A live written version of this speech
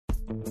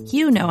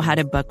You know how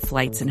to book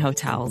flights and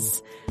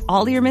hotels.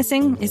 All you're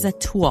missing is a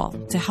tool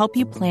to help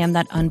you plan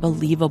that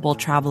unbelievable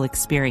travel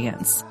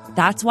experience.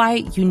 That's why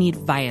you need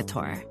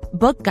Viator.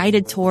 Book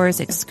guided tours,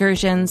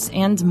 excursions,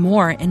 and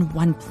more in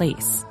one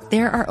place.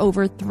 There are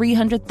over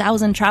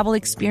 300,000 travel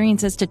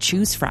experiences to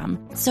choose from,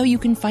 so you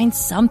can find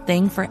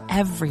something for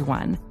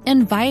everyone.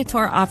 And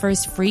Viator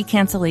offers free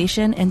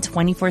cancellation and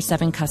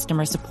 24/7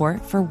 customer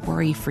support for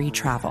worry-free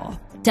travel.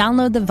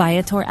 Download the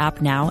Viator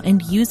app now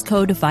and use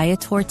code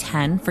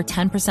Viator10 for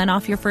 10%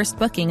 off your first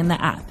booking in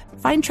the app.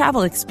 Find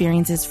travel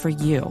experiences for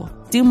you.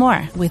 Do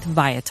more with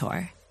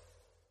Viator.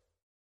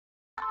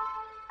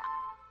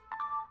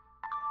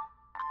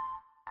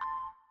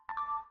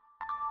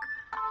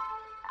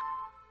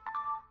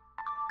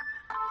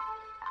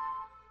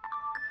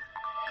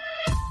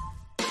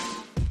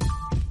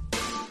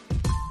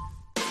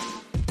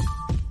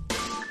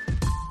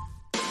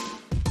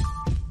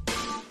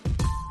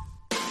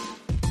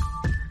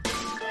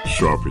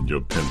 Sharpen your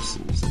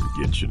pencils and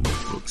get your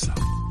notebooks out.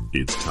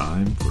 It's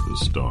time for the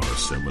STAR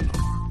Seminar.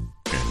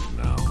 And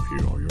now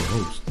here are your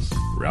hosts,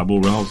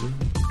 Rabblerousr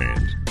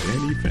and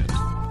Danny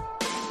Phantom.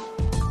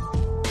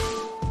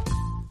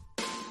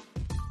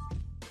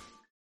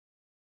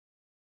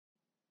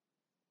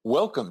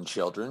 Welcome,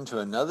 children, to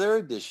another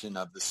edition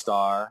of the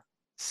STAR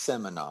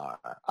Seminar.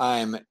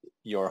 I'm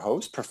your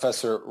host,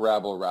 Professor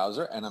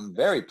Rabblerousr, and I'm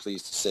very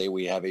pleased to say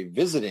we have a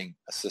visiting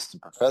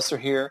assistant professor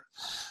here,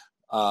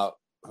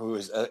 who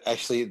is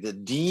actually the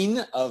Dean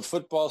of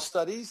Football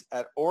Studies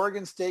at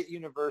Oregon State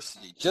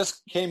University.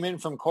 Just came in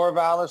from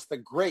Corvallis, the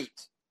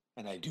great,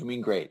 and I do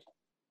mean great,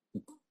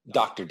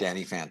 Dr.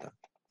 Danny Phantom.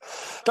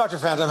 Dr.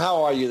 Phantom,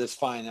 how are you this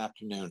fine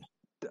afternoon?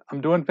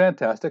 I'm doing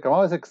fantastic. I'm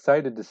always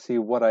excited to see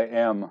what I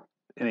am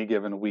any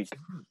given week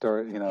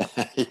during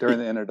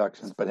the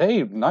introductions. But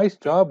hey, nice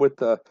job with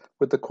the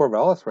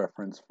Corvallis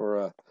reference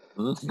for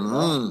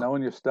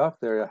knowing your stuff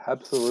there.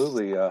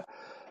 Absolutely.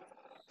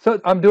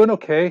 So I'm doing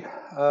okay.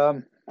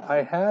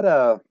 I had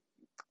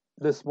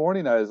this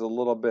morning I was a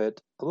little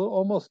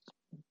almost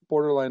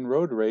borderline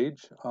road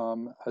rage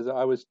as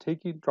I was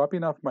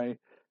dropping off my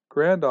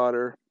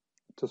granddaughter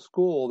to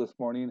school this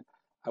morning.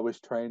 I was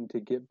trying to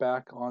get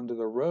back onto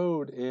the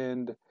road,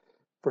 and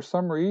for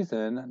some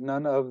reason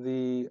none of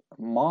the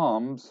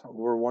moms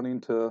were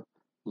wanting to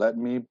let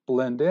me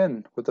blend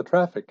in with the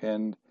traffic,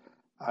 and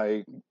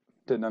I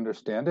didn't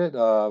understand it.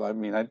 I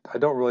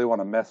don't really want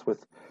to mess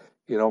with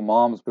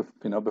moms,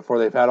 before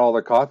they've had all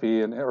their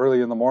coffee and early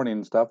in the morning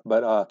and stuff.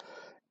 But,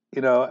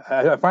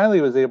 I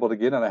finally was able to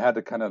get in. I had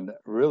to kind of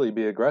really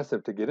be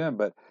aggressive to get in.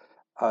 But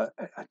I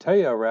tell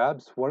you,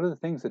 Rabs, one of the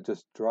things that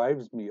just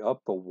drives me up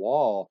the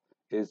wall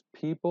is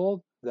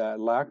people that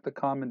lack the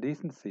common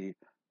decency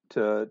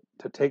to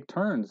take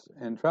turns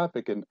in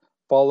traffic and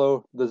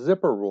follow the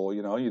zipper rule.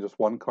 You just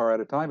one car at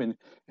a time,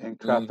 and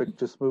traffic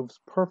just moves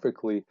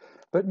perfectly.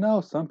 But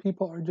no, some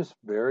people are just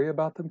very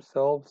about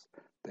themselves.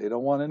 They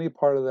don't want any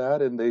part of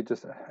that, and they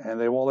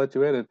won't let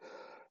you in, and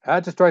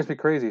that just drives me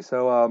crazy.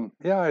 So,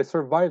 I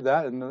survived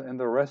that, and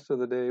the rest of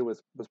the day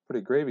was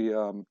pretty gravy.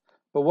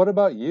 But what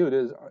about you?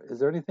 Is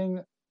there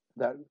anything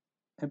that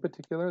in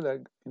particular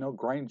that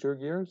grinds your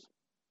gears?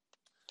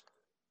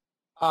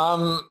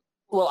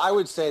 Well, I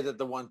would say that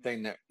the one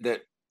thing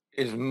that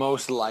is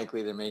most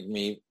likely to make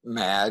me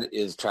mad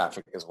is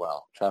traffic as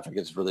well. Traffic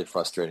is really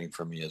frustrating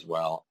for me as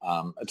well.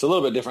 It's a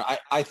little bit different.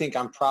 I think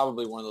I'm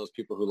probably one of those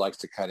people who likes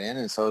to cut in.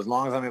 And so as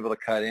long as I'm able to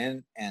cut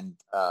in and,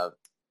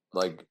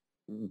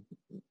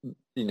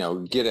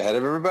 get ahead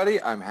of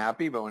everybody, I'm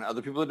happy. But when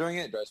other people are doing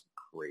it, it drives me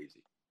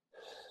crazy.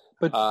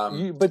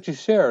 But you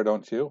share,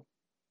 don't you?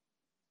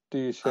 Do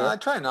you share? I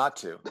try not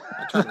to.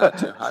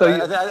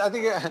 I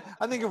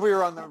think if we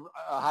were on the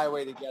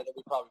highway together,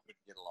 we probably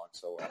wouldn't get along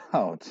so well.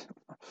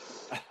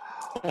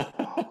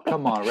 Oh,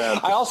 come on, Rab.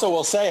 I also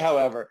will say,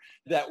 however,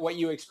 that what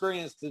you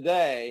experienced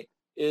today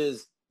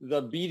is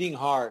the beating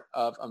heart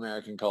of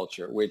American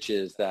culture, which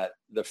is that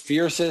the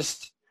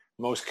fiercest,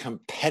 most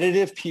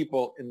competitive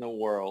people in the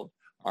world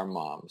are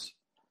moms.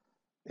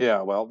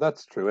 Yeah, well,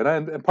 that's true.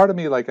 And part of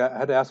me, I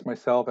had to ask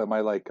myself, am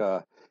I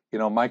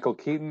Michael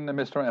Keaton and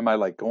Mr. Am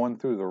I going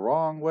through the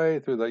wrong way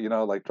through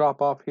the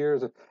drop off here?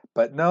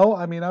 But no,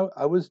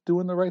 I was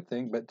doing the right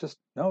thing, but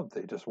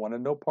they just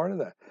wanted no part of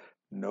that.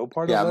 No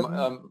part of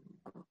that.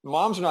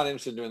 Moms are not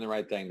interested in doing the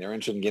right thing. They're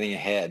interested in getting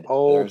ahead.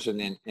 Oh, they're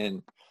interested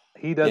in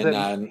he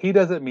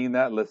doesn't mean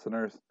that,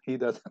 listeners. He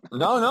doesn't.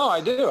 No, I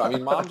do. I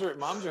mean, moms are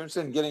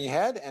interested in getting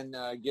ahead and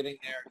getting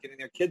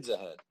their kids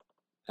ahead.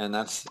 And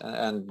that's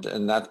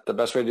the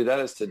best way to do that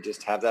is to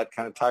just have that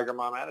kind of tiger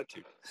mom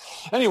attitude.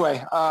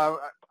 Anyway,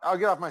 I'll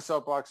get off my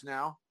soapbox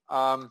now.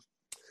 So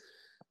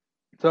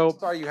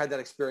sorry you had that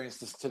experience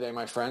today,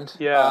 my friend.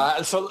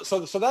 Yeah. So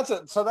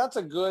that's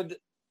a good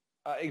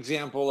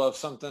example of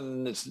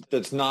something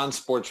that's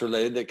non-sports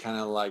related that kind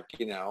of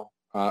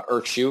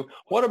irks you.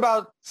 What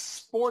about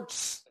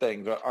sports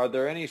things? Are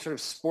there any sort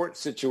of sports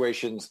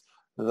situations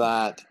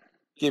that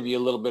give you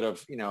a little bit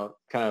of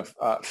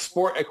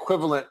sport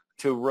equivalent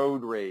to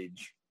road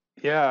rage?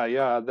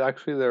 Yeah.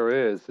 Actually, there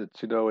is. It's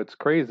it's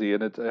crazy,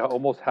 and it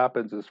almost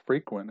happens as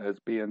frequent as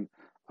being,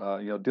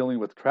 dealing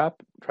with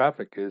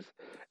traffic is,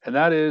 and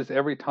that is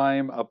every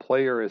time a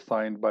player is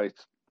signed by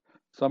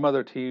some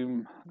other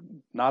team,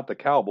 not the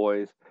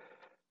Cowboys.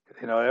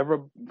 Every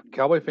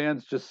Cowboy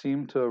fans just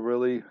seem to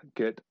really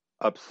get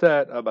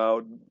upset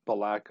about the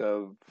lack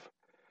of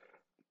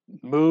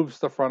moves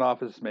the front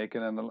office is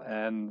making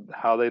and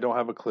how they don't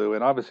have a clue,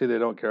 and obviously they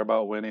don't care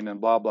about winning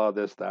and blah blah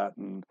this that,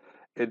 and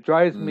it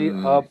drives me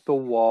Mm, up the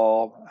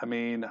wall. I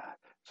mean,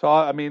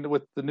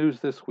 with the news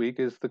this week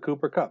is the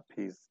Cooper Cup.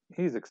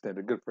 He's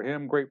extended. Good for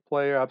him. Great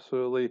player.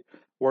 Absolutely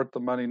worth the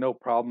money. No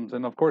problems.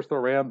 And of course the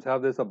Rams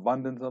have this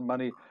abundance of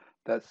money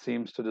that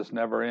seems to just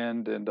never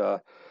end. And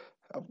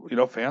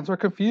fans are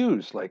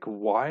confused. Like,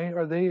 why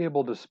are they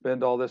able to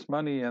spend all this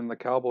money and the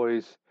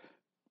Cowboys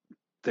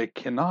they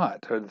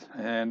cannot?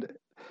 And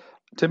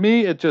to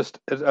me, it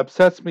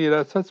upsets me. It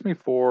upsets me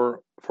for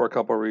a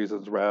couple of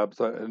reasons, Rabs,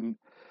 and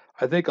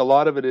I think a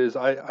lot of it is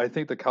I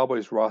think the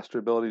Cowboys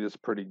roster building is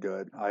pretty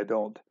good. I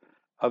don't.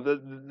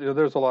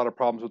 There's a lot of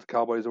problems with the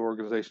Cowboys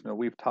organization, and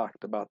we've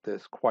talked about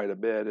this quite a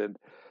bit.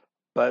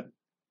 But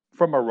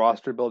from a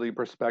roster building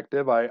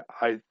perspective, I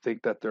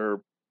think that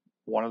they're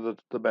one of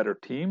the better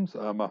teams.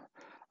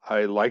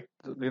 I like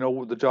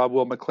the job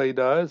Will McClay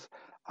does.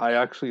 I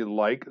actually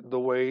like the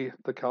way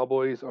the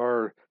Cowboys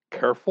are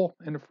careful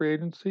in free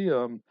agency.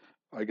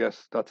 I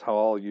guess that's how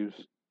I'll use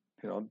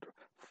you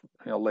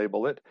know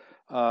label it.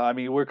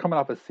 We're coming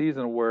off a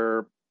season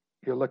where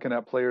you're looking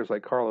at players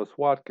like Carlos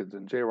Watkins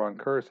and Jaron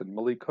Curse and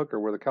Malik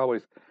Hooker, where the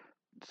Cowboys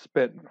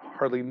spent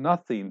hardly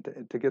nothing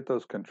to get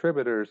those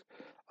contributors.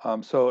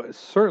 So I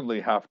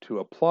certainly have to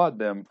applaud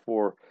them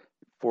for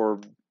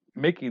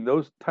making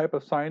those type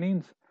of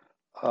signings.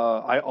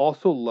 I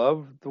also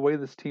love the way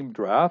this team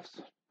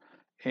drafts,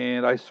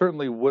 and I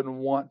certainly wouldn't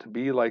want to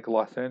be like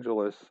Los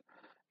Angeles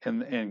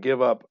and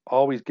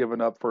always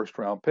giving up first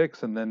round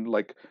picks, and then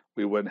like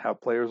we wouldn't have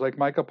players like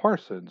Micah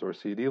Parsons or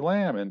C.D.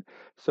 Lamb, and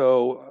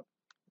so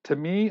to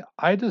me,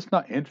 I just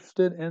not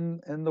interested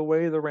in the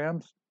way the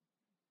Rams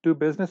do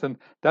business, and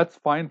that's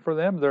fine for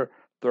them.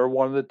 They're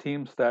one of the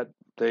teams that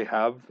they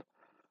have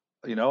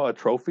a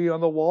trophy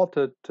on the wall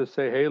to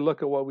say, hey,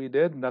 look at what we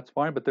did, and that's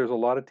fine. But there's a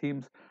lot of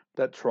teams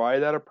that try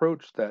that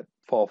approach that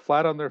fall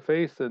flat on their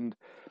face, and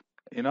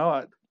you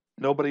know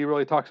nobody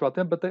really talks about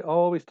them, but they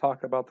always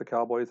talk about the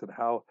Cowboys and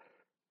how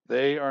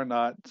they are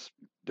not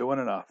doing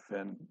enough,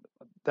 and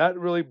that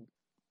really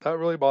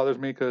bothers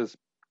me because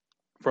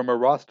from a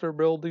roster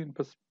building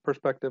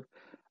perspective,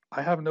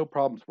 I have no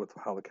problems with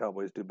how the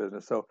Cowboys do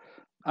business. So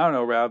I don't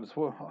know, Rabs.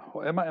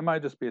 Am I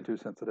just being too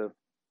sensitive?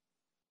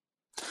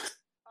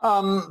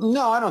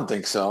 no, I don't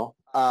think so.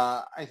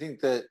 I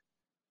think that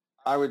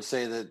I would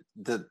say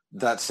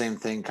that same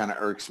thing kind of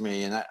irks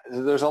me, and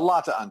there's a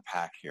lot to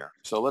unpack here.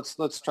 So let's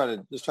try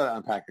to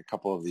unpack a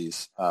couple of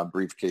these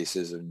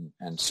briefcases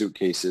and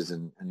suitcases,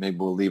 and maybe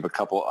we'll leave a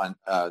couple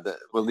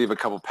we'll leave a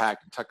couple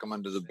packed and tuck them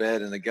under the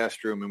bed in the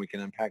guest room, and we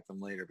can unpack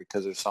them later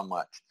because there's so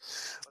much.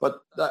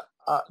 But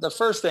the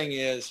first thing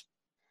is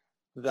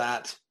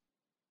that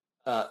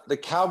the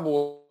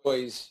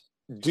Cowboys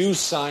do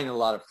sign a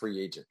lot of free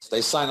agents.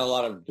 They sign a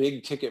lot of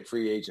big ticket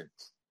free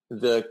agents.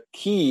 The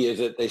key is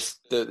that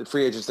the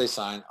free agents they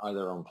sign are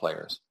their own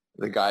players,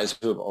 the guys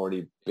who have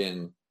already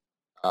been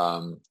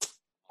on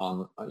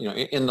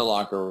in the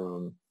locker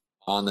room,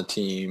 on the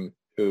team,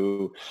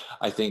 who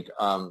I think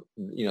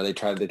they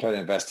try to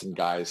invest in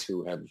guys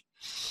who have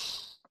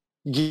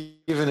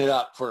given it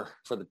up for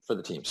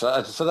the team. So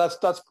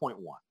that's point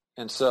one.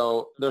 And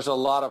so there's a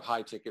lot of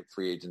high ticket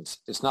free agents.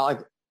 It's not like,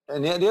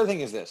 and the other thing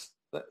is this.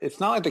 It's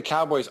not like the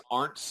Cowboys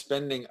aren't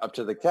spending up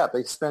to the cap.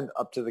 They spend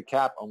up to the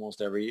cap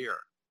almost every year.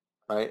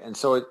 Right. And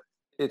so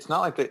it's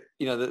not like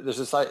there's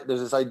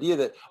this idea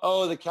that,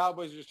 the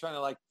Cowboys are just trying to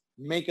like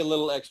make a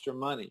little extra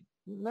money.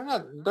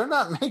 They're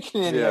not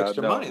making any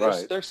extra money.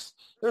 Right.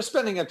 They're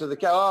spending up to the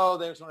cap. Oh,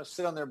 they just want to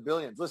sit on their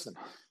billions. Listen,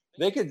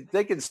 they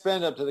could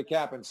spend up to the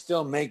cap and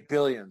still make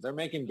billions. They're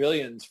making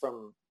billions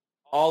from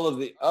all of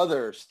the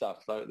other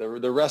stuff,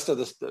 the rest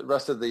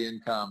of the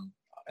income,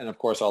 and of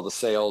course all the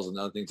sales and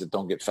other things that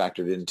don't get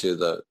factored into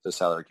the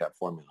salary cap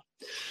formula.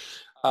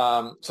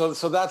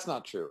 So that's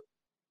not true.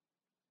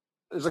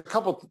 There's a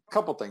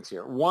couple things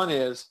here. One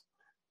is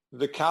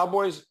the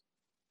Cowboys.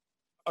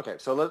 Okay,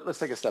 so let's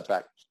take a step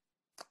back.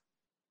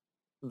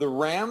 The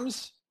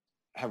Rams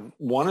have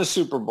won a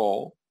Super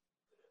Bowl,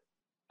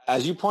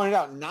 as you pointed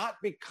out, not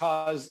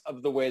because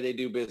of the way they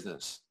do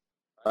business,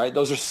 right?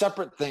 Those are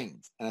separate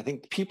things. And I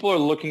think people are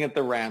looking at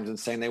the Rams and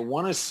saying they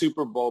won a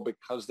Super Bowl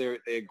because they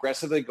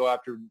aggressively go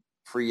after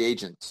free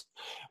agents.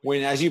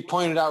 When, as you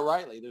pointed out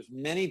rightly, there's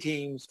many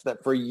teams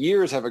that for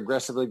years have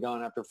aggressively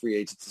gone after free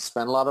agents to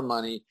spend a lot of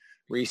money,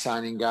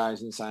 re-signing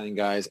guys and signing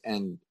guys,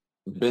 and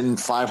been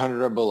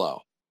 500 or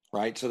below.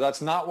 right? So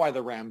that's not why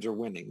the Rams are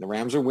winning. The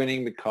Rams are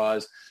winning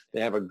because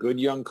they have a good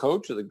young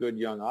coach with a good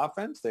young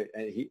offense.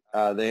 They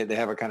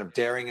have a kind of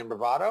daring and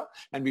bravado.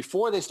 And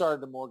before they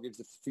started to mortgage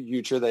the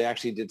future, they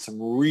actually did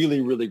some really,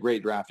 really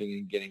great drafting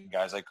and getting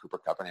guys like Cooper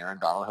Kupp and Aaron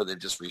Donald, who they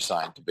just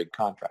re-signed to big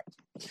contracts.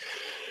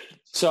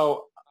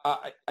 So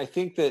I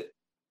think that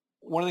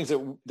one of the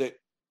things that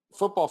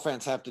football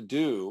fans have to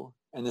do,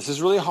 and this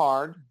is really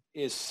hard,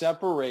 is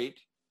separate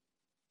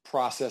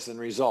process and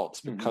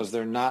results, because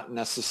they're not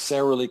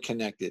necessarily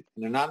connected.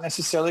 And they're not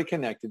necessarily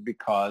connected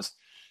because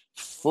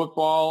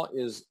football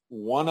is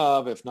one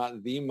of, if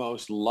not the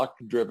most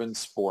luck-driven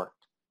sport,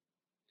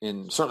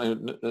 in certainly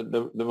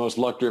the most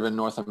luck-driven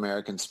North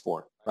American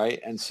sport, right?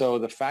 And so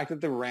the fact that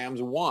the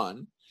Rams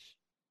won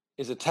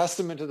is a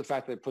testament to the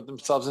fact that they put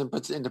themselves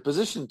into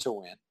position to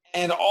win,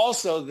 and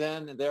also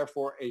then,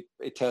 therefore,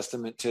 a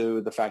testament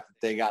to the fact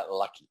that they got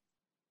lucky,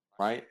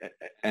 right?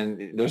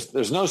 And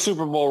there's no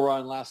Super Bowl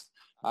run last,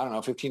 I don't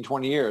know, 15,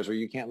 20 years where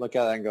you can't look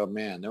at it and go,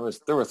 man, there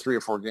were 3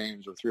 or 4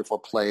 games or 3 or 4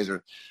 plays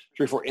or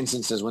 3 or 4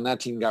 instances when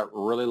that team got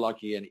really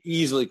lucky and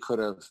easily could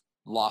have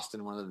lost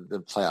in one of the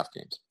playoff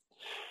games.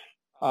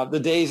 The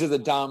days of the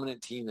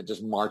dominant team that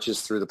just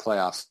marches through the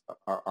playoffs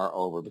are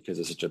over because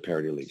it's such a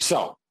parity league.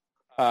 So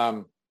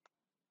I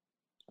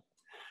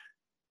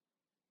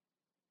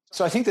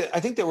think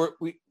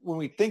that when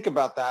we think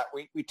about that,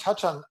 we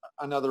touch on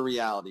another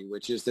reality,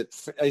 which is that,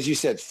 as you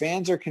said,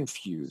 fans are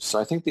confused. So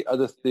I think the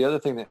other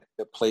thing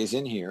that plays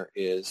in here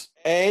is,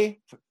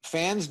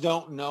 fans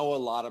don't know a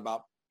lot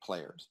about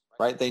players,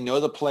 right? They know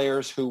the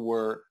players who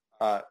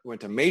went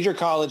to major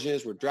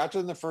colleges, were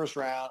drafted in the first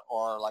round,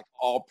 or like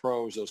all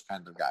pros, those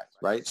kinds of guys,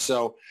 right?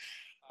 So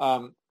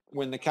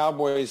when the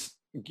Cowboys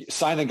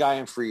sign a guy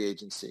in free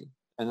agency,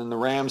 and then the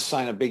Rams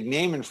sign a big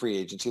name in free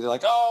agency, they're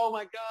like, oh,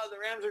 my God, the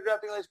Rams are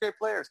drafting all these great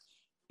players.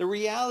 The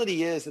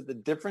reality is that the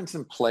difference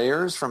in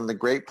players from the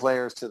great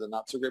players to the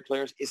not-so-great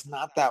players is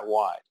not that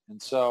wide.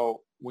 And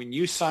so when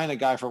you sign a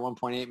guy for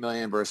 $1.8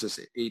 million versus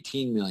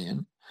 $18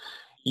 million,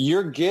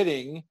 you're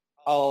getting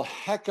a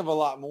heck of a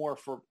lot more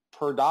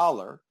per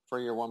dollar for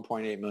your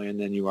 $1.8 million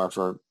than you are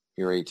for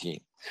your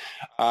 18,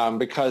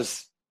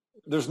 because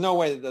there's no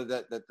way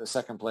that the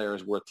second player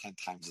is worth 10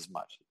 times as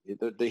much.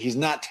 He's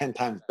not 10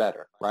 times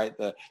better, right?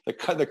 The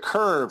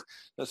curve,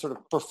 the sort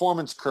of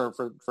performance curve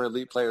for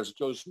elite players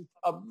goes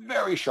up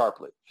very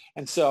sharply.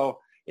 And so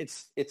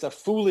it's a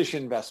foolish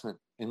investment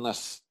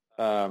unless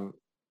it's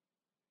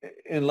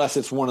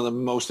one of the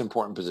most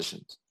important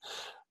positions,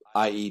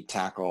 i.e.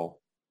 tackle,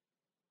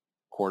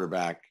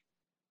 quarterback,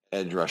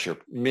 edge rusher,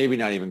 maybe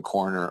not even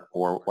corner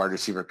or wide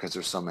receiver, because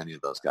there's so many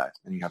of those guys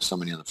and you have so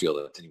many on the field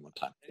at any one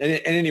time.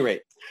 At any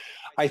rate,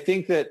 I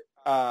think that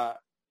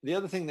the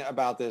other thing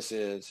about this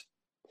is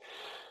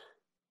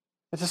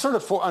it's a sort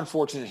of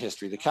unfortunate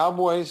history. The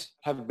Cowboys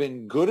have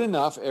been good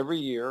enough every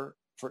year,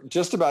 for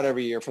just about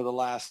every year for the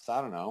last,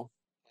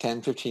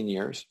 10, 15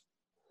 years,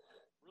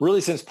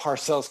 really since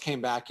Parcells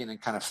came back in and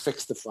kind of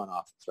fixed the front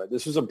office, right?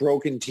 This was a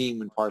broken team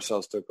when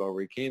Parcells took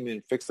over. He came in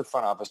and fixed the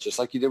front office, just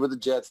like he did with the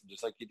Jets and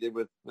just like he did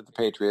with the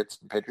Patriots.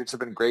 The Patriots have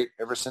been great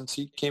ever since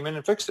he came in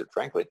and fixed it,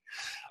 frankly.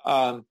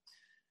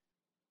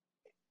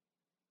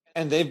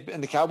 And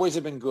the Cowboys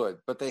have been good,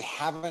 but they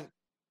haven't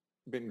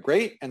been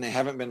great and they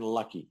haven't been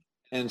lucky.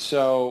 And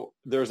so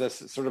there's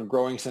this sort of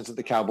growing sense that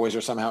the Cowboys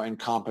are somehow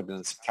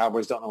incompetent. The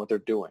Cowboys don't know what they're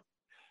doing.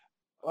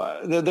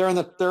 They're in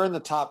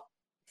the top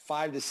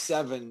 5 to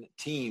 7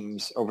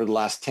 teams over the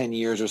last 10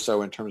 years or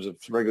so in terms of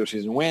regular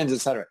season wins, et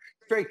cetera.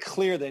 It's very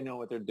clear they know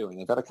what they're doing.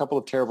 They've had a couple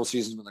of terrible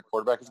seasons when the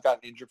quarterback has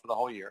gotten injured for the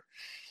whole year.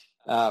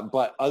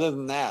 But other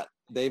than that,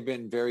 they've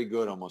been very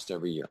good almost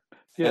every year.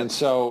 Yeah. And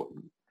so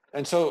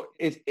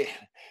it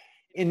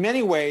in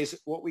many ways,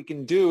 what we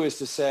can do is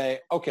to say,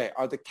 okay,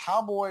 have the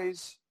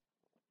Cowboys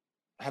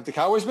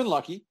been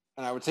lucky?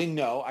 And I would say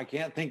no. I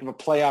can't think of a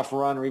playoff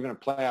run or even a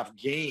playoff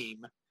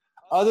game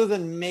other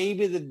than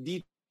maybe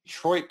the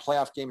Detroit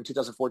playoff game in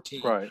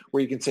 2014, right,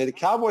 where you can say the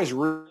Cowboys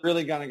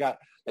really kind of got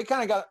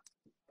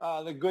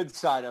the good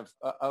side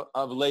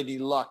of Lady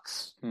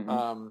Luck's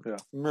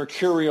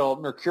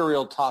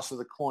mercurial toss of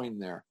the coin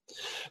there.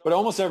 But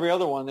almost every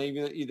other one, they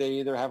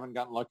either haven't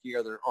gotten lucky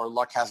or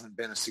luck hasn't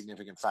been a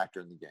significant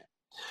factor in the game.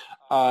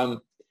 But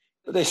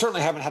they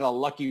certainly haven't had a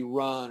lucky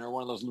run or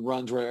one of those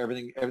runs where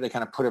they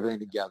kind of put everything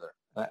together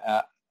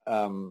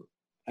and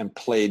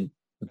played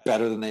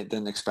better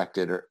than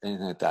expected or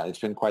anything like that. It's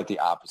been quite the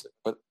opposite.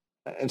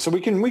 And so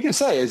we can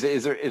say, is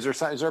there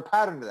a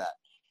pattern to that?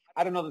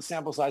 I don't know that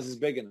sample size is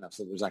big enough,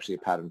 so there's actually a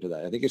pattern to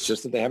that. I think it's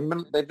just that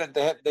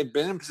they've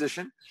been in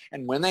position,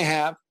 and when they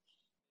have,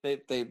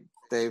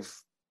 they've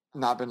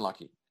not been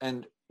lucky.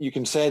 And you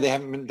can say they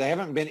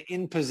haven't been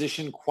in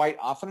position quite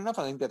often enough.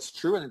 I think that's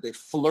true. I think they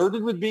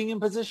flirted with being in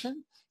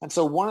position. And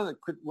so one of the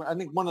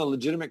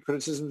legitimate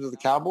criticisms of the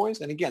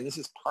Cowboys, and again, this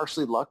is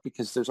partially luck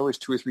because there's always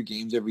 2 or 3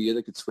 games every year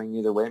that could swing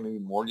either way, maybe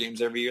more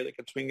games every year that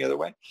could swing the other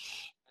way.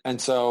 And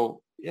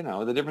so,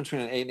 the difference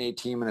between an 8-8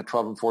 team and a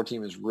 12-4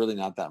 team is really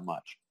not that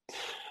much.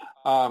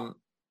 Or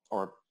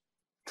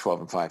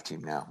 12-5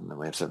 team now, and then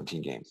we have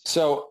 17 games.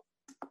 So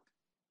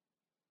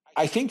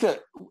I think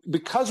that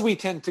because we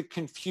tend to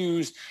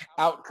confuse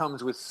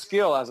outcomes with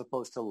skill as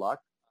opposed to luck,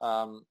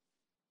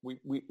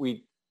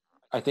 we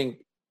I think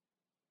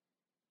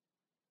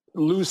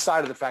lose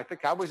sight of the fact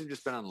that Cowboys have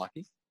just been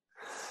unlucky,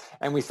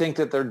 and we think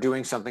that they're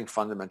doing something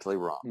fundamentally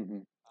wrong. Mm-hmm.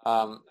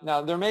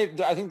 Now,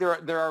 I think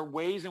there are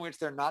ways in which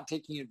they're not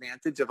taking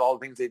advantage of all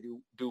the things they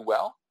do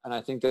well, and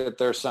I think that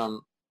there's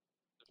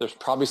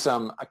probably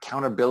some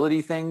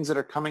accountability things that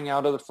are coming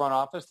out of the front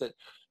office that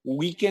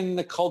weaken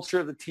the culture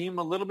of the team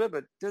a little bit.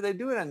 But do they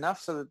do it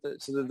enough so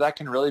that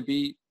can really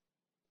be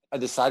a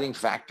deciding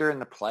factor in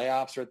the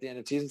playoffs or at the end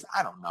of seasons?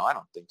 I don't know. I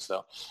don't think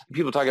so.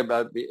 People talk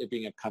about it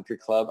being a country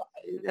club.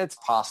 It's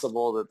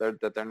possible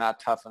that they're not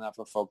tough enough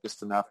or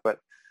focused enough, but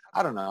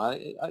I don't know.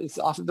 It's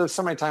often, there's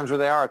so many times where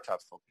they are a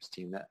tough focused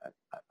team that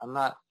I'm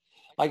not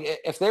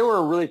like, if they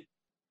were really,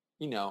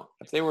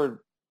 if they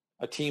were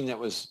a team that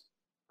was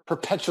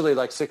perpetually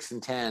like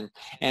 6-10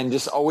 and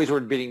just always were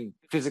being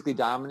physically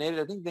dominated,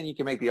 I think then you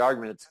can make the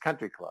argument it's a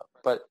country club.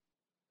 But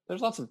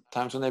there's lots of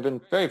times when they've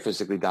been very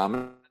physically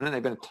dominant and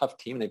they've been a tough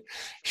team. They've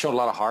shown a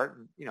lot of heart.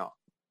 And,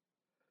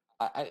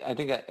 I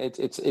think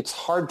it's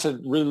hard to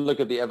really look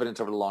at the evidence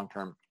over the long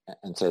term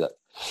and say that.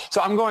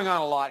 So I'm going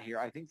on a lot here.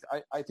 I think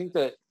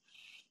that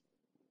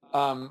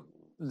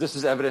this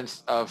is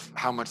evidence of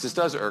how much this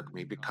does irk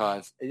me,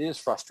 because it is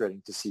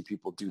frustrating to see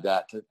people do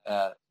that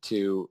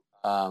to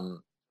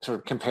sort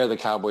of compare the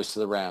Cowboys to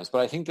the Rams. But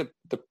I think that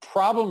the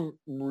problem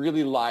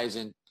really lies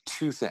in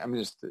two things. I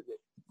mean,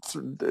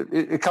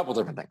 a couple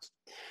different things,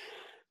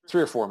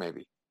 3 or 4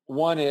 maybe.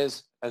 One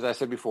is, as I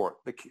said before,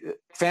 the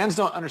fans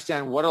don't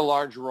understand what a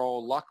large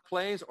role luck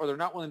plays, or they're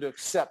not willing to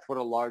accept what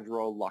a large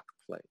role luck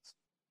plays.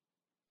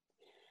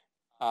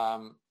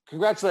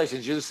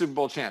 Congratulations, you're the Super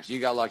Bowl champs. You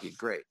got lucky.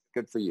 Great.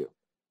 Good for you.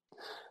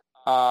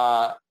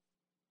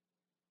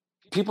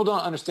 People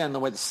don't understand the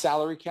way the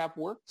salary cap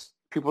works.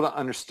 People don't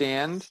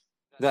understand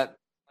that,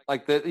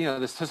 like,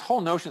 this whole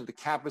notion that the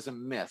cap is a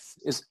myth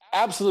is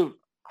absolute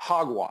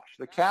hogwash.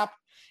 The cap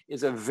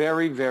is a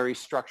very, very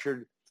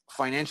structured,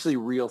 financially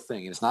real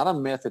thing. It's not a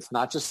myth. It's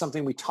not just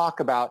something we talk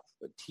about,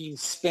 but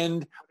teams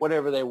spend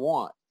whatever they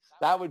want.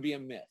 That would be a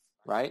myth,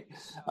 right?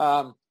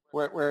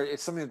 Where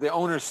it's something that the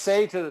owners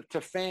say to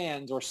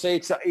fans or say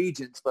to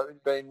agents, but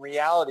in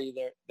reality,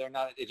 they're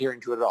not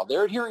adhering to it at all.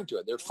 They're adhering to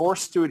it. They're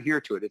forced to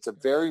adhere to it. It's a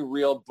very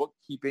real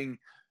bookkeeping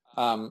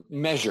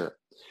measure.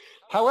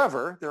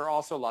 However, there are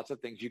also lots of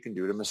things you can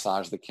do to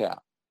massage the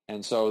cap.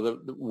 And so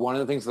one of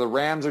the things the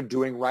Rams are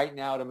doing right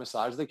now to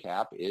massage the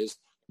cap is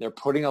they're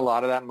putting a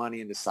lot of that money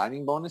into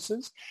signing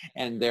bonuses,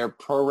 and they're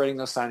prorating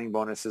those signing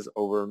bonuses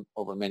over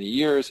many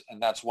years.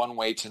 And that's one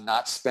way to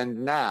not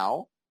spend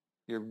now.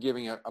 You're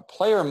giving a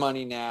player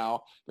money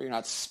now, but you're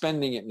not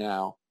spending it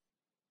now.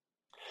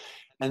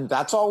 And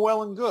that's all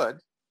well and good,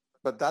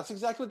 but that's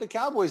exactly what the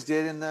Cowboys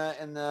did in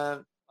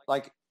the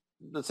like,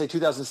 let's say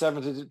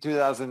 2007 to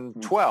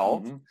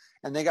 2012, mm-hmm.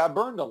 and they got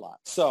burned a lot.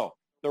 So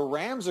the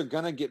Rams are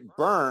going to get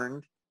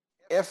burned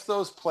if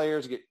those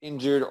players get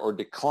injured or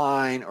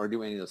decline or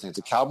do any of those things.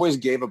 The Cowboys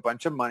gave a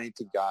bunch of money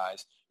to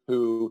guys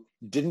who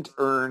didn't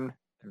earn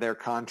their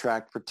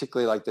contract,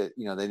 particularly like they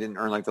didn't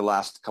earn like the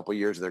last couple of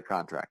years of their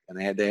contract, and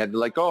they had to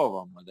let go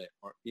of them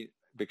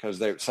because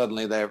their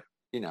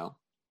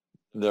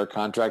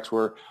contracts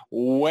were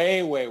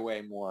way, way,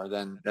 way more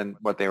than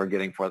what they were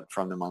getting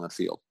from them on the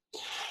field.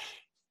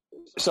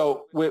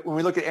 So when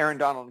we look at Aaron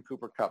Donald and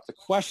Cooper Kupp, the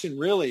question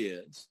really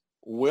is,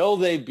 will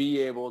they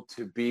be able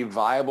to be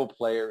viable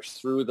players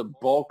through the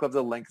bulk of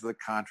the length of the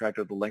contract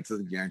or the length of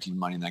the guaranteed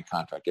money in that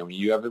contract? And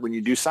when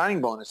you do signing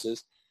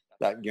bonuses,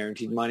 that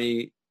guaranteed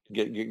money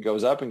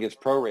goes up and gets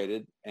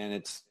prorated, and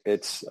it's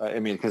because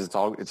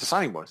it's a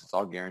signing bonus, it's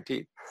all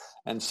guaranteed,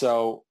 and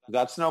so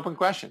that's an open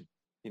question.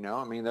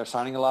 They're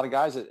signing a lot of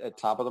guys at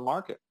top of the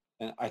market,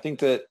 and I think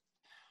that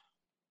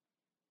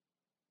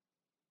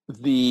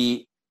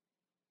the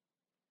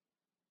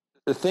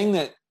thing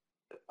that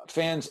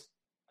fans,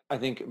 I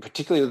think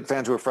particularly the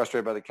fans who are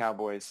frustrated by the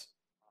Cowboys,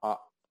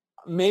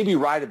 may be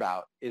right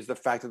about is the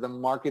fact that the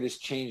market is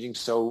changing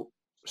so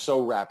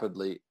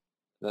rapidly.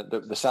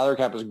 The salary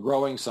cap is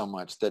growing so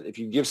much that if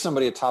you give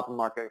somebody a top of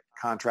market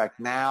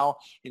contract now,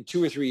 in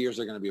 2 or 3 years,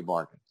 they're going to be a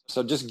bargain.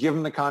 So just give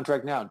them the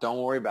contract now. Don't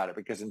worry about it,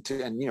 because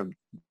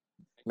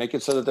make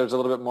it so that there's a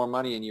little bit more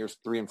money in years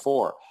 3 and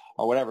 4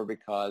 or whatever,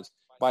 because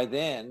by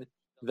then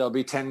there'll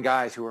be 10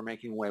 guys who are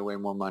making way, way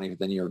more money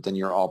than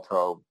your all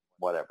pro,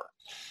 whatever.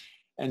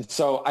 And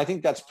so I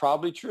think that's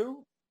probably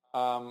true.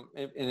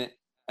 And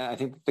I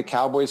think the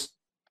Cowboys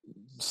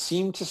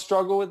seem to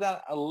struggle with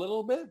that a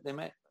little bit. They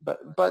may, but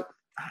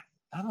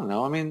I don't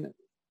know.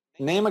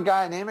 Name a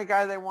guy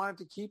they wanted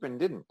to keep and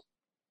didn't.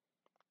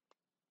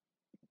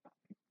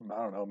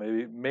 I don't know.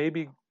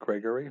 Maybe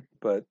Gregory,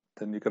 but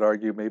then you could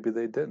argue maybe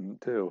they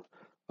didn't too.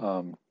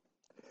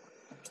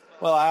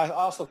 Well, I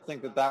also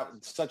think that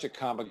was such a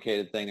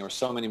complicated thing. There were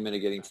so many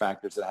mitigating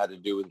factors that had to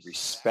do with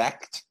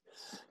respect,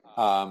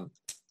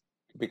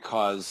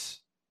 because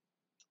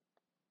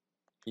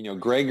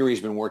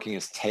Gregory's been working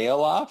his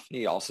tail off.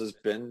 He also has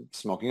been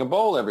smoking a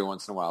bowl every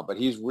once in a while, but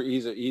he's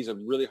a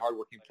really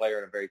hardworking player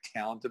and a very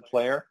talented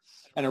player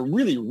and a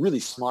really, really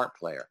smart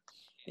player.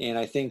 And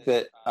I think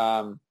that,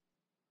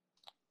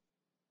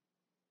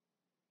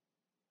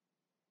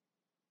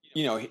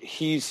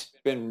 he's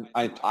been,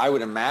 I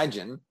would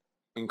imagine,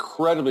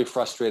 incredibly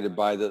frustrated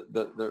by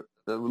the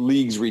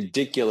league's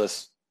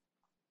ridiculous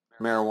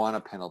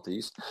marijuana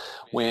penalties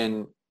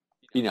when,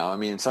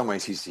 in some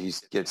ways he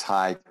gets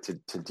high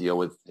to deal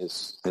with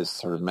his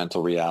sort of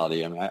mental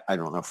reality. I mean, I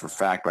don't know for a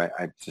fact, but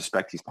I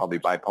suspect he's probably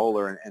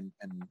bipolar and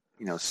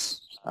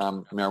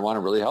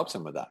marijuana really helps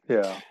him with that.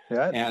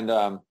 Yeah. And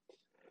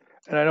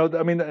I know,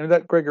 and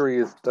that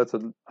Gregory that's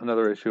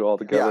another issue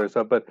altogether. Yeah.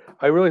 So, but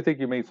I really think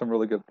you made some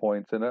really good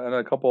points, and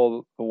a couple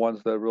of the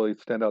ones that really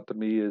stand out to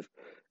me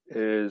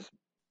is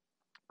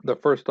the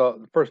first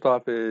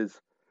off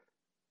is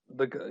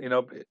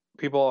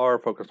people are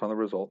focused on the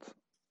results,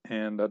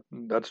 and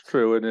that's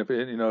true. And if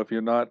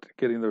you're not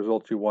getting the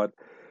results you want,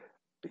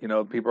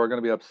 people are going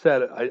to be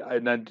upset.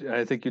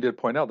 I think you did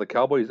point out the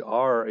Cowboys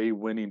are a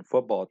winning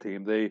football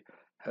team.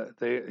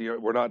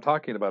 We're not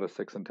talking about a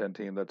 6-10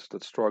 team that's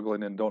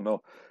struggling and don't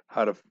know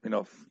how to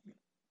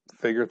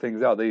figure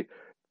things out.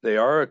 They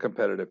are a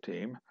competitive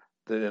team,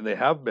 and they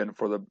have been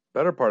for the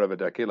better part of a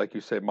decade, like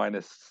you say,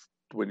 minus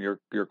when your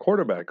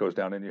quarterback goes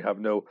down and you have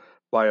no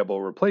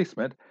viable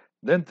replacement,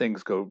 then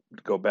things go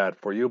bad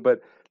for you.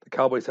 But the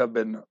Cowboys have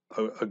been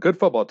a good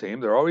football team.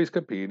 They're always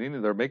competing,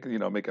 and they're making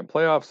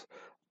playoffs.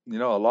 A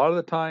lot of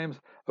the times,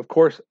 of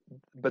course,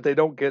 but they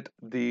don't get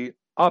the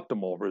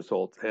optimal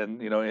results,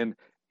 and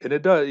and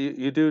it does.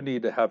 You do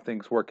need to have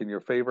things work in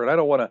your favor. And I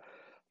don't want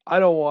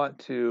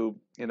to,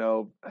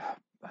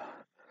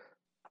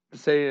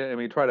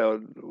 try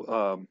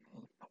to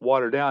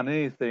water down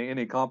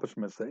any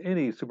accomplishments that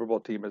any Super Bowl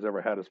team has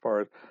ever had as far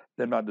as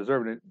them not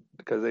deserving it,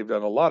 because they've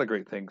done a lot of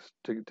great things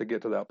to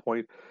get to that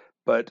point.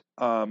 But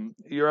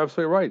you're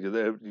absolutely right.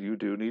 You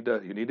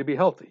need to be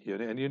healthy,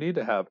 and you need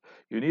to have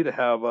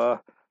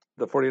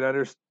the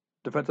 49ers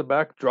defensive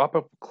back drop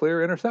a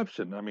clear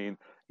interception. I mean,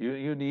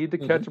 you need to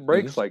catch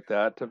breaks like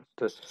that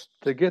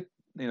to get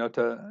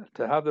to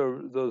have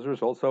those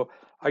results. So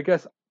I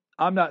guess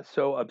I'm not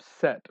so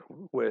upset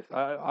with.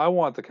 I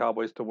want the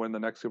Cowboys to win the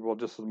next Super Bowl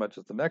just as much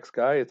as the next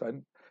guy.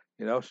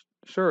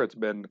 Sure, it's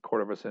been a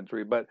quarter of a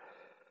century, but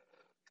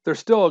they're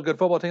still a good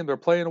football team. They're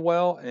playing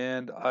well,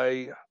 and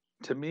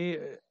to me,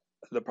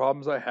 the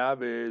problems I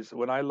have is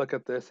when I look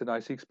at this and I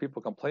see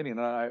people complaining,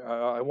 and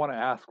I want to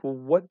ask, well,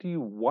 what do you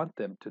want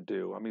them to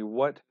do? I mean,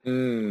 what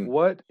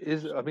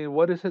is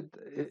it?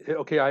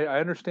 Okay, I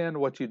understand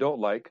what you don't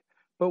like,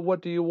 but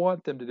what do you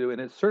want them to do? And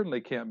it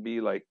certainly can't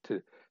be like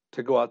to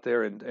go out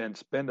there and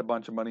spend a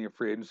bunch of money in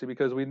free agency,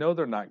 because we know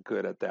they're not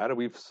good at that. And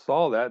we've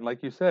saw that. And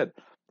like you said,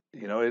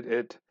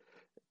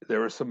 there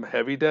were some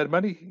heavy dead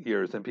money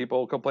years, and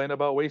people complain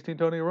about wasting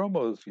Tony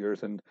Romo's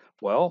years. And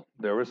well,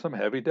 there were some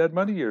heavy dead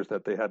money years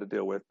that they had to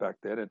deal with back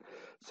then. And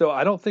so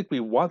I don't think we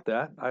want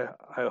that. I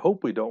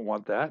hope we don't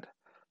want that.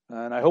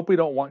 And I hope we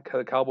don't want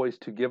the Cowboys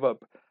to give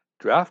up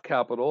draft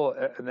capital,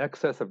 an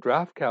excess of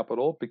draft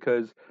capital,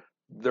 because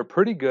they're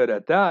pretty good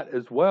at that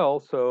as well.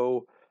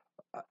 So,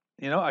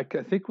 I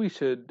think we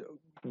should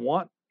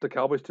want the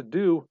Cowboys to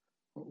do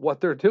what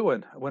they're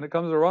doing when it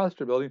comes to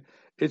roster building.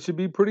 It should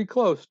be pretty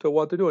close to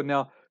what they're doing.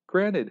 Now,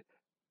 granted,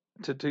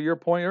 to your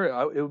point,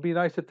 it would be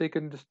nice if they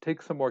can just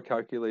take some more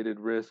calculated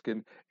risk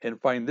and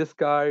find this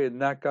guy and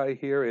that guy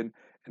here and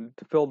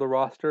to fill the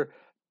roster.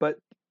 But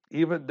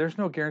even there's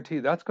no guarantee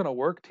that's going to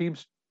work.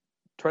 Teams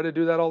try to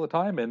do that all the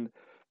time, and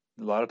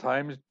a lot of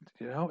times,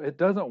 it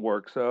doesn't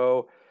work.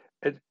 So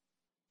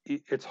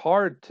it's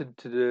hard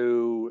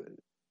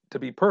to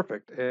be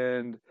perfect,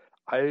 and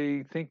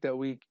I think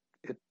that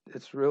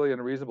it's really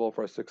unreasonable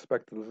for us to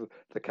expect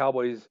the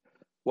Cowboys.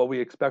 What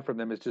we expect from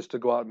them is just to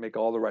go out and make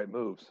all the right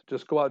moves.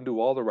 Just go out and do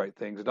all the right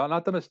things.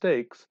 Not the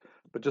mistakes,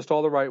 but just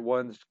all the right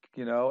ones,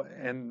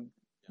 and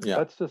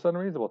that's just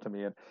unreasonable to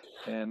me.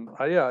 And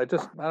I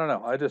don't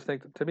know. I just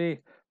think that, to me,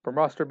 from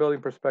roster building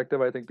perspective,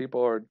 I think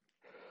people are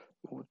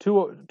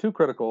too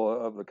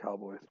critical of the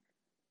Cowboys.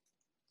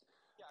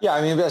 Yeah,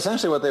 I mean,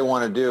 essentially what they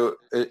want to do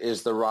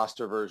is the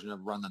roster version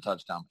of run the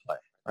touchdown play,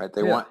 right?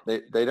 They want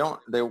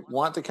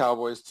the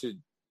Cowboys to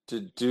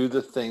do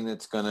the thing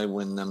that's going to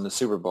win them the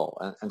Super Bowl.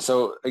 And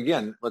so,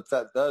 again, what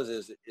that does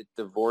is it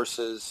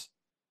divorces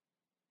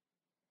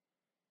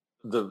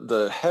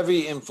the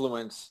heavy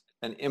influence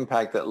and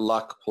impact that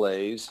luck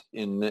plays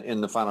in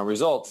the final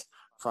results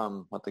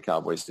from what the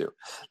Cowboys do.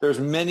 There's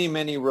many,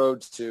 many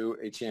roads to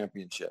a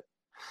championship.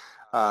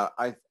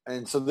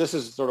 And so this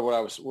is sort of what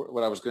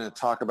I was going to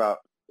talk about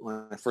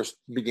when I first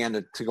began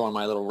to go on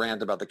my little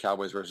rant about the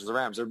Cowboys versus the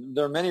Rams.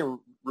 There are many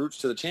routes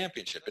to the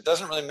championship. It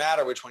doesn't really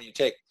matter which one you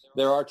take.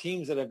 There are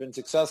teams that have been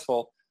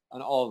successful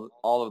on all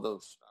of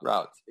those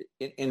routes.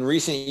 In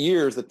recent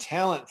years, the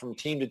talent from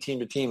team to team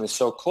to team is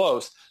so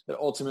close that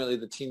ultimately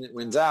the team that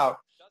wins out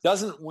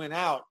doesn't win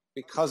out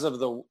because of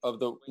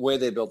the way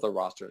they built their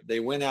roster.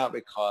 They win out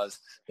because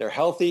they're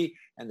healthy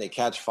and they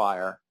catch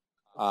fire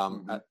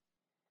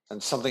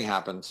and something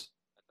happens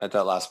at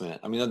that last minute.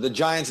 I mean, the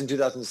Giants in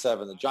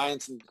 2007, the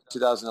Giants in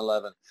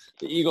 2011,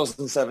 the Eagles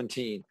in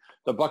 17,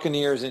 the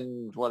Buccaneers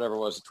in whatever it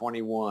was,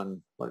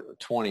 21,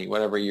 20,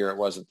 whatever year it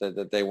was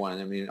that they won.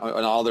 I mean, and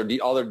all their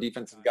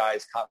defensive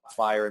guys caught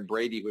fire, and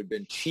Brady, who had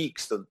been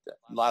cheeks the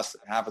last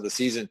half of the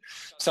season,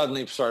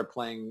 suddenly started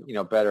playing,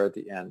 better at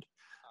the end.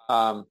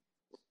 I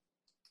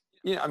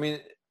mean,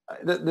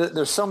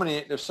 there's so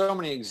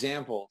many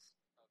examples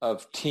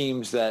of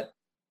teams that,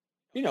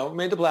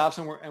 made the playoffs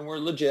and were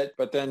legit,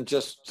 but then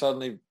just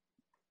suddenly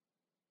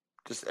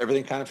just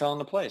everything kind of fell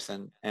into place,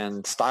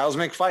 and styles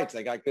make fights.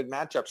 They got good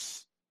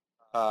matchups,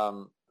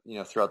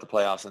 throughout the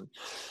playoffs and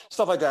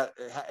stuff like that.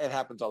 It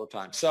happens all the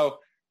time. So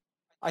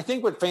I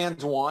think what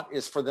fans want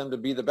is for them to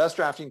be the best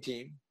drafting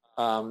team,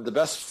 the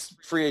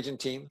best free agent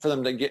team, for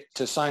them to get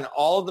to sign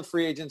all of the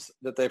free agents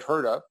that they've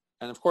heard of.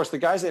 And of course, the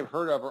guys they've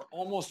heard of are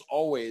almost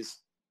always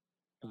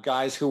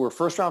guys who were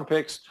first-round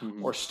picks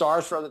or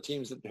stars for other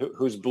teams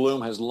whose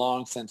bloom has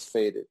long since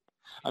faded.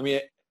 I mean,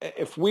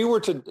 if we were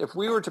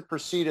to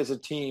proceed as a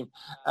team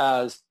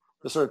as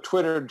the sort of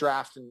Twitter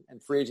draft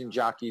and free agent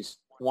jockeys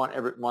want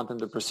them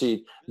to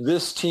proceed,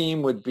 this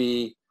team would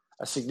be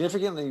a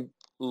significantly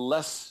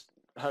less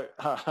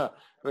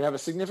would have a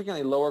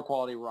significantly lower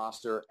quality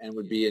roster and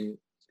would be in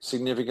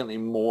significantly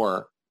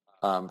more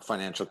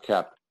financial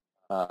cap.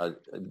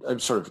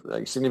 Sort of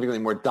like significantly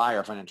more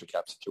dire financial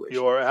cap situation.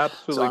 You are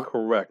absolutely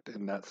correct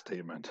in that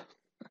statement.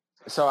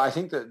 So I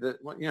think that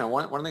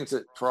one of the things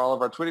that for all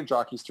of our Twitter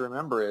jockeys to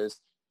remember is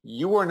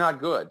you are not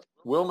good.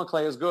 Will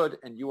McClay is good,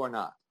 and you are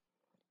not.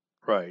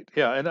 Right.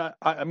 Yeah, and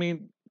I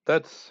mean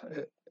that's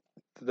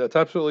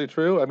absolutely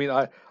true. I mean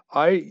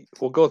I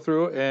will go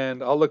through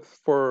and I'll look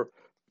for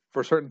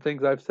certain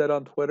things I've said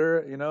on Twitter,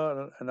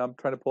 and I'm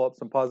trying to pull up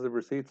some positive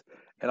receipts,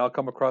 and I'll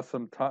come across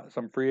some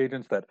free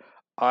agents that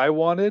I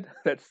wanted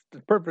that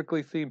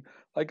perfectly seemed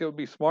like it would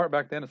be smart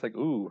back then. It's like,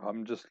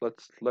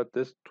 let's let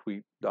this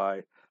tweet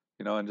die,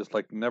 and just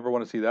like never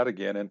want to see that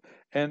again.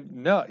 And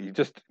no,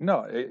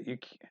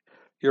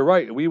 you're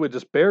right. We would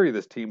just bury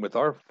this team with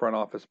our front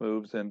office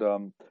moves, and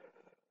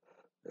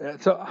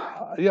so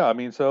yeah, I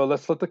mean, so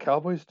let's let the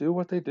Cowboys do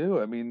what they do.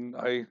 I mean,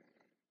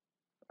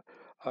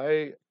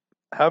 I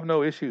have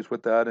no issues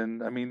with that,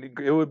 and I mean,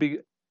 it would be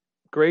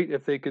great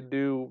if they could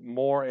do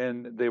more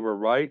and they were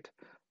right.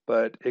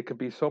 But it could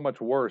be so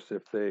much worse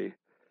if they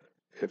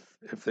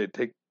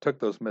took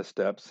those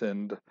missteps.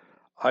 And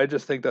I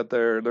just think that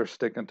they're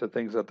sticking to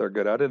things that they're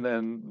good at, and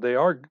then they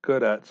are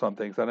good at some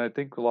things. And I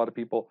think a lot of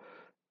people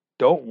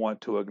don't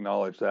want to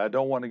acknowledge that. I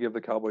don't want to give the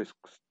Cowboys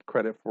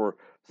credit for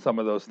some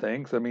of those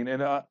things. I mean,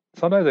 and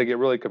sometimes I get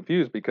really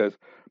confused because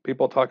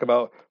people talk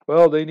about,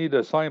 well, they need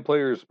to sign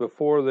players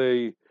before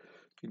they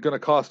going to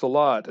cost a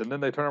lot, and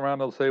then they turn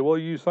around and they'll say, well,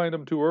 you signed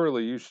them too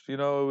early. It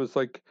was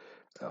like,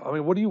 I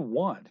mean, what do you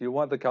want? Do you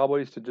want the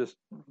Cowboys to just,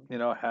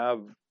 have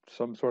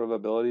some sort of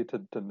ability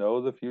to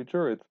know the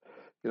future?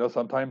 It's,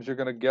 sometimes you're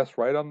going to guess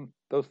right on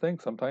those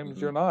things. Sometimes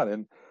you're not.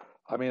 And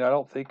I mean, I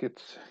don't think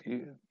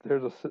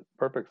there's a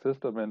perfect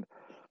system. And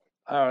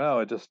I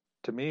don't know.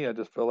 To me, I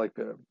just feel like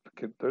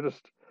they're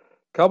just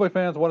Cowboy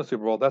fans want a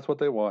Super Bowl. That's what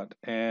they want.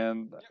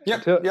 And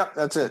that's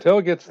it. Until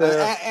it gets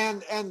there.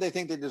 And they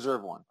think they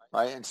deserve one,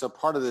 right? And so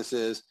part of this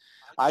is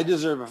I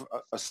deserve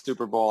a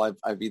Super Bowl.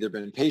 I've either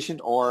been patient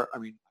or, I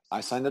mean, I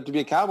signed up to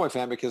be a Cowboy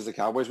fan because the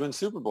Cowboys win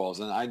Super Bowls,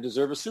 and I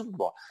deserve a Super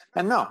Bowl.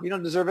 And no, you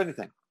don't deserve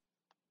anything.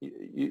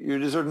 You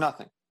deserve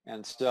nothing.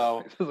 And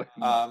so,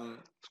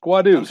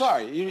 Squadoos. I'm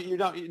sorry, you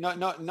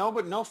don't.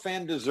 But no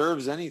fan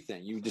deserves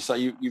anything. You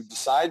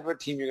decide what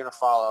team you're going to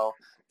follow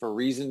for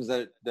reasons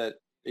that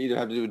either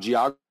have to do with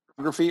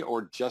geography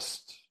or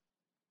just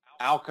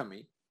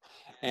alchemy,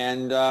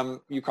 and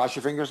you cross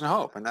your fingers and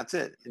hope, and that's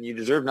it. And you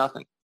deserve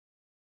nothing.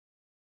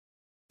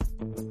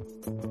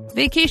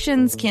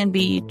 Vacations can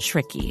be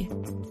tricky.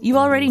 You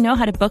already know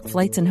how to book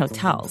flights and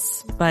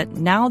hotels, but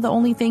now the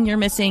only thing you're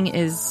missing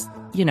is,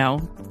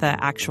 the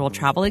actual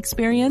travel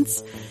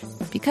experience.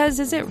 Because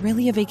is it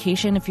really a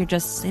vacation if you're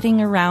just sitting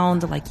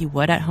around like you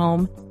would at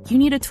home? You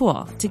need a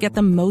tool to get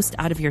the most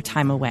out of your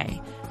time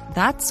away.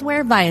 That's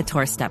where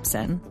Viator steps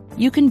in.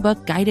 You can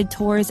book guided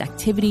tours,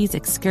 activities,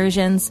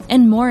 excursions,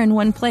 and more in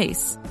one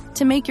place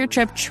to make your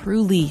trip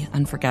truly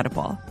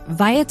unforgettable.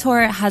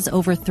 Viator has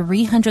over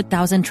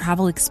 300,000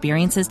 travel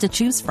experiences to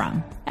choose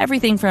from.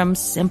 Everything from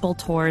simple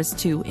tours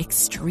to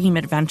extreme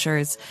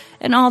adventures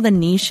and all the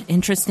niche,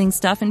 interesting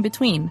stuff in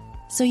between.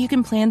 So you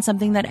can plan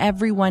something that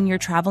everyone you're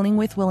traveling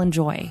with will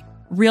enjoy.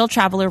 Real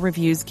traveler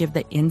reviews give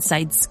the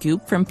inside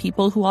scoop from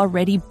people who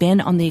already been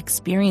on the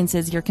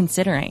experiences you're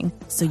considering,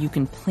 so you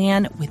can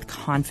plan with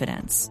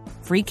confidence.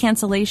 Free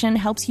cancellation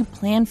helps you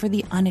plan for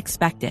the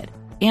unexpected.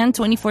 And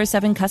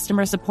 24/7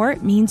 customer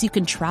support means you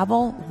can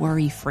travel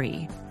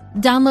worry-free.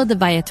 Download the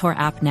Viator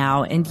app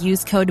now and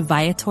use code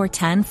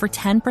Viator10 for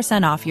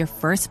 10% off your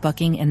first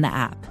booking in the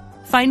app.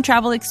 Find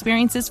travel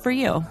experiences for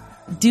you.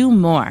 Do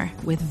more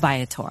with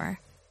Viator.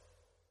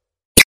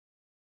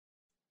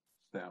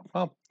 Yeah,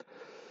 well,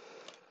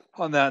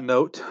 on that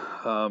note,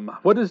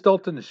 what does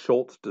Dalton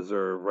Schultz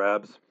deserve,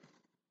 Rabs?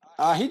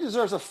 He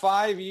deserves a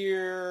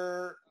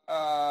 5-year,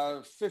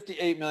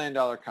 $58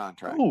 million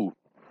contract. Ooh,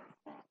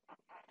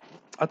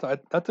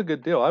 that's a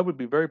good deal. I would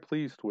be very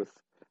pleased with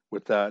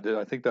that.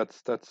 I think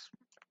that's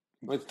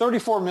with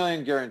 $34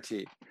 million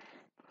guaranteed.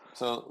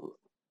 So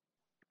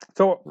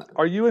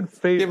are you in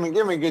favor?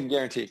 Give me a good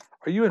guarantee.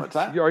 Are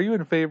you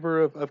in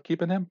favor of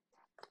keeping him?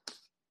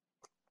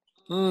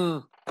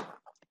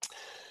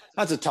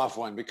 That's a tough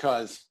one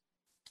because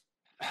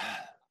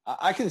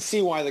I can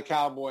see why the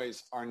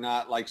Cowboys are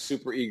not like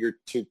super eager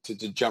to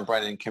jump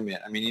right in and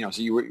commit. I mean,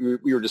 so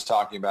we were just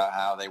talking about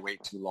how they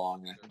wait too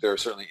long. And there are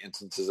certainly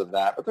instances of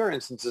that, but there are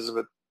instances of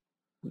it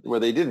where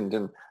they didn't.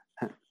 And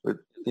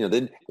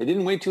they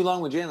didn't wait too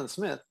long with Jalen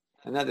Smith,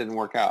 and that didn't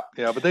work out.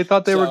 Yeah, but they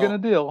thought they were going to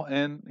deal,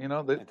 and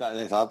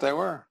they thought they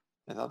were.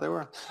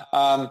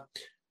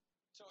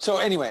 So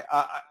anyway,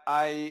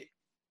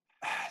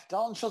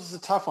 Dalton Schultz is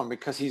a tough one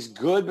because he's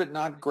good but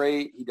not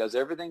great. He does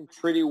everything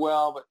pretty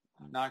well but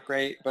not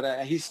great.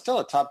 But he's still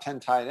a top 10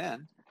 tight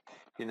end.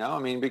 I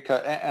mean,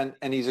 because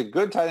and he's a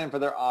good tight end for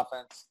their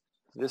offense.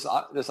 This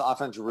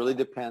offense really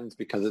depends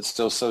because it's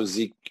still so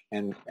Zeke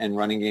and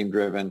running game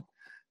driven.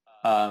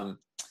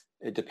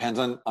 It depends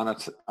on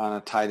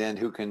a tight end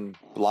who can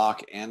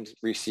block and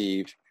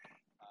receive.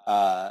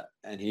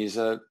 And he's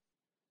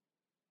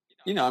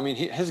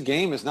his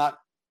game is not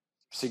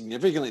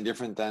significantly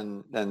different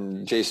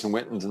than Jason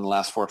Witten's in the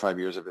last 4 or 5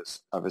 years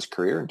of his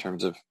career in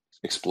terms of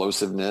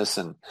explosiveness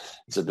and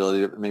his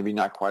ability to maybe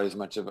not quite as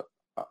much of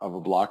a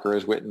blocker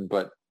as Witten,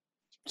 but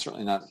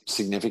certainly not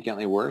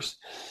significantly worse.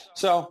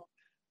 So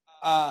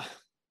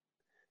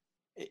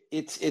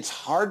it's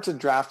hard to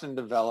draft and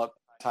develop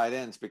tight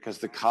ends because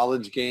the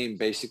college game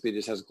basically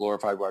just has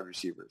glorified wide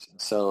receivers. And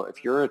so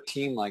if you're a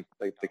team like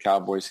the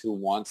Cowboys who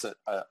wants a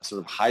sort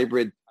of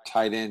hybrid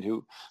tight end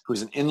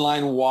who's an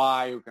inline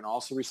Y, who can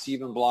also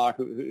receive and block,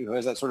 who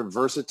has that sort of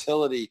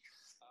versatility,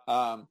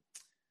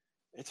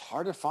 it's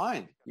hard to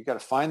find. You got to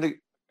find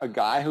a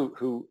guy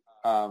who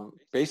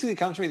basically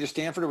comes from either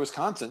Stanford or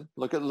Wisconsin.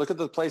 Look at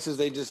the places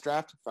they just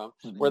drafted from,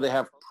 where they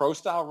have pro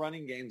style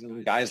running games and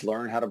the guys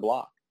learn how to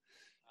block.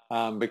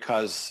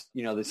 Because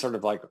they sort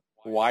of like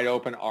wide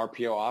open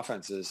RPO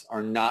offenses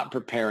are not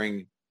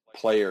preparing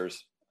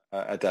players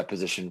at that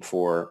position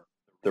for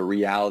the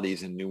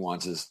realities and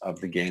nuances of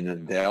the game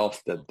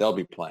that they'll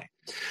be playing.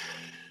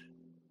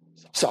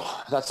 So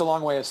that's a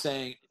long way of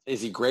saying,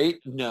 is he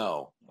great?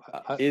 No.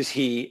 Is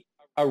he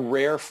a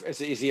rare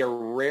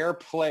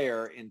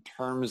player in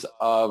terms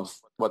of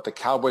what the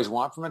Cowboys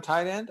want from a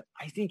tight end?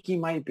 I think he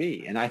might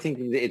be. And I think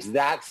it's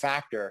that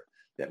factor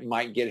that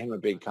might get him a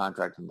big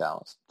contract in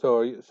Dallas.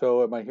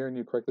 So am I hearing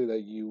you correctly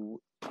that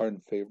you are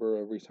in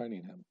favor of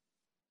re-signing him?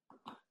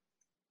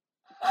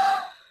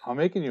 I'm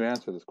making you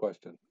answer this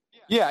question.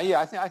 Yeah.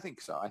 I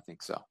think so. I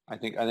think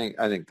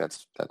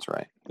that's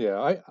right.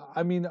 Yeah.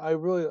 I mean, I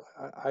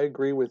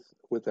agree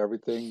with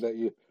everything that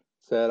you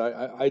said.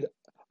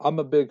 I'm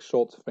a big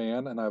Schultz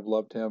fan, and I've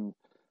loved him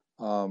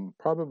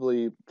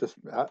probably just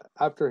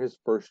after his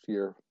first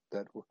year.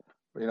 That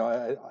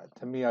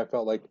to me, I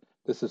felt like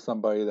this is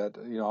somebody that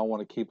I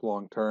want to keep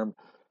long term.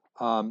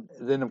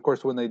 Then, of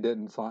course, when they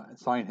didn't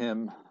sign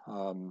him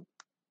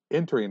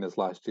entering his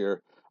last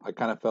year, I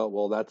kind of felt,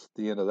 well, that's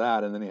the end of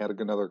that. And then he had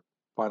another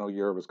final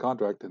year of his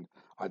contract, and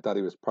I thought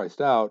he was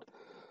priced out.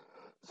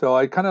 So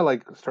I kind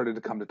of started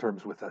to come to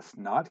terms with us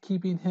not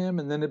keeping him,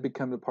 and then it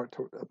became a point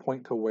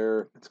to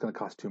where it's going to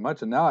cost too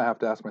much. And now I have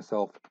to ask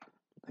myself,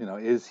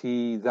 is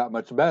he that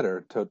much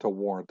better to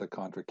warrant the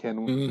contract?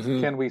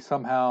 Can we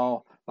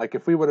somehow, like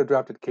if we would have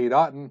drafted Cade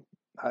Otton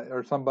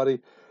or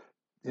somebody,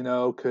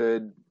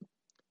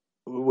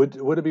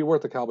 would it be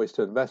worth the Cowboys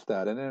to invest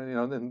that? And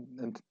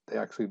then they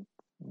actually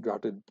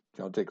drafted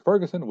Jake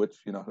Ferguson, which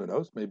who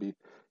knows, maybe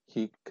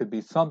he could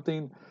be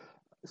something.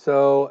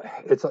 So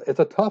it's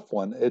a tough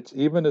one. It's,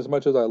 even as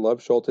much as I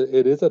love Schultz,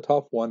 it is a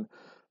tough one.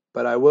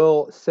 But I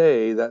will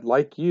say that,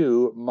 like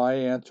you, my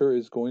answer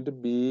is going to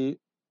be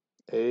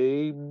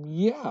I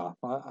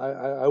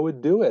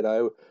would do it.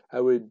 I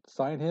would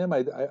sign him.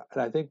 And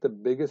I think the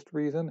biggest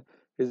reason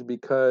is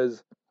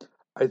because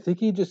I think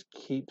he just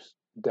keeps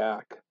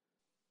Dak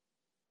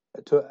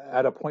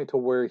at a point to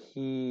where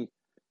he,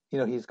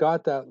 he's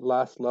got that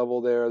last level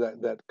there,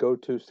 that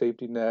go-to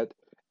safety net,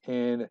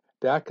 and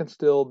Dak can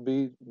still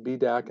be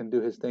Dak and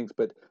do his things,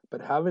 but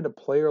having a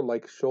player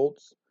like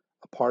Schultz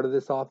a part of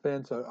this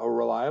offense, a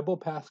reliable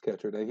pass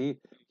catcher, that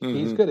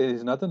he's good.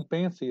 He's nothing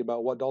fancy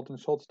about what Dalton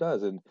Schultz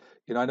does, and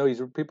I know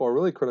people are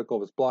really critical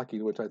of his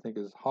blocking, which I think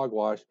is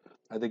hogwash.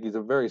 I think he's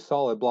a very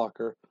solid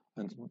blocker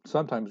and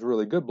sometimes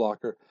really good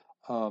blocker,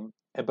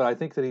 but I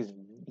think that he's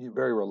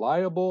very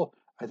reliable.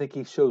 I think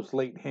he shows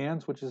late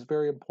hands, which is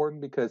very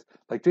important because,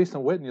 like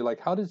Jason Witten, you're like,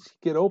 how does he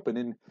get open?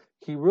 And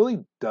he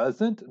really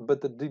doesn't,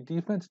 but the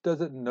defense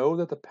doesn't know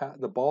that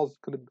the ball's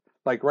going to,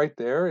 right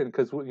there, and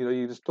because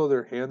you just throw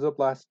their hands up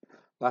last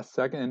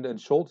second, and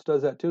Schultz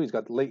does that too. He's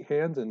got late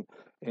hands, and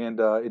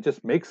it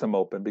just makes him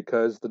open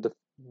because the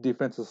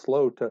defense is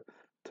slow to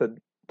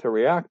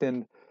react.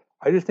 And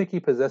I just think he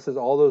possesses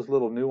all those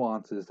little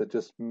nuances that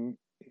just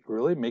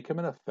really make him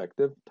an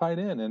effective tight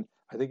end. And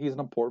I think he's an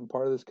important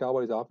part of this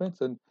Cowboys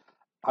offense. And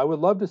I would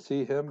love to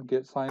see him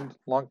get signed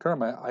long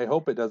term. I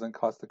hope it doesn't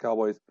cost the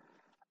Cowboys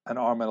an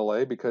arm and a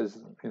leg because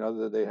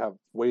they have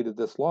waited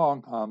this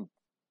long.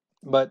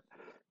 But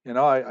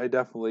I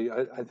definitely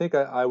I think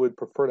I would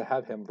prefer to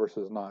have him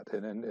versus not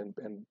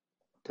and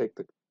take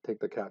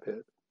the cap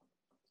hit.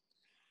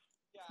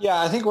 Yeah,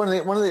 I think one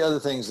of the other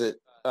things that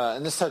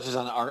and this touches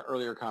on our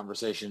earlier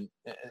conversation,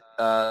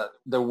 the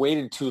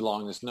waited too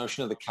long, this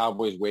notion of the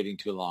Cowboys waiting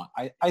too long.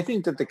 I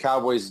think that the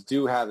Cowboys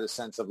do have this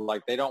sense of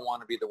like they don't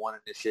want to be the one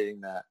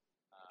initiating that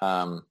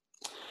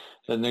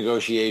the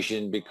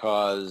negotiation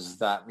because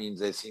that means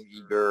they seem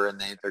eager and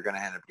they're going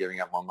to end up giving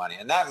up more money.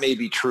 And that may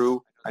be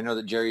true. I know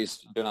that Jerry's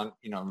been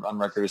on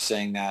record as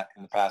saying that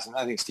in the past, and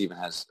I think Stephen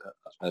has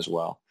as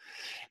well.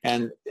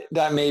 And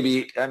that may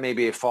be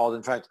a fault.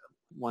 In fact,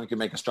 one could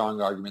make a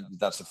strong argument that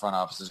that's the front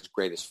office's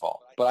greatest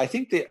fault. But I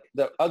think the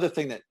other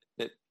thing that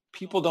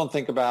people don't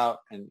think about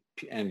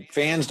and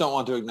fans don't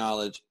want to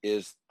acknowledge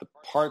is the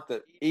part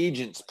that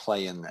agents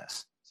play in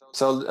this.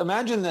 So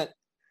imagine that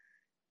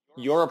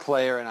you're a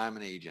player and I'm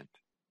an agent.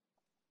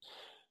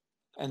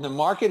 And the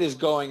market is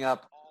going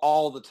up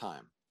all the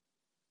time.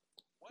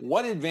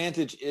 What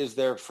advantage is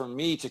there for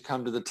me to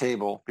come to the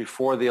table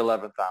before the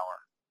 11th hour?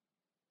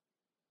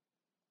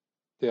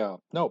 Yeah,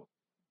 no,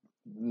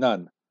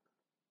 none.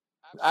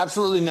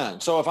 Absolutely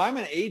none. So if I'm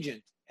an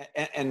agent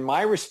and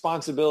my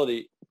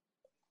responsibility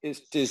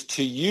is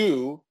to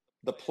you,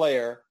 the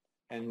player,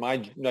 and my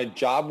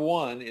job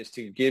one is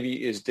to get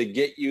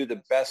you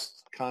the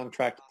best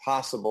contract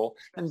possible,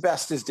 and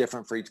best is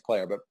different for each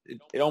player, but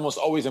it almost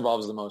always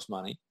involves the most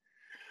money.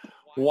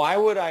 Why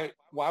would I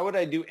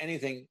do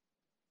anything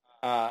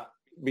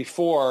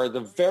before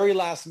the very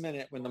last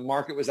minute when the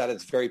market was at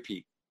its very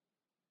peak?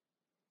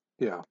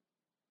 Yeah.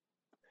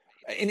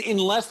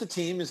 Unless the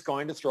team is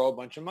going to throw a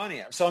bunch of money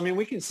at. So I mean,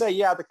 we can say,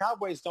 yeah, the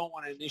Cowboys don't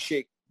want to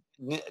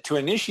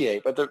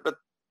initiate, but the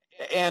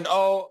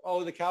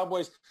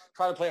Cowboys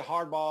try to play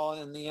hardball,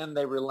 and in the end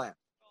they relent.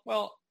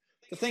 Well,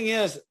 the thing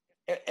is,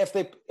 unless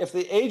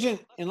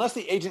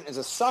the agent is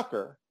a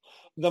sucker,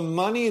 the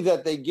money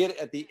that they get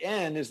at the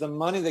end is the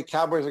money the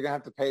Cowboys are going to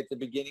have to pay at the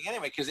beginning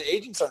anyway, because the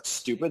agents aren't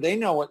stupid. They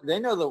know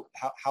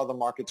how the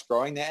market's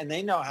growing, and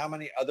they know how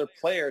many other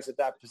players at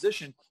that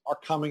position are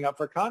coming up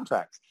for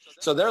contracts.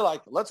 So they're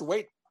like, let's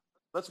wait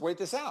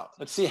this out.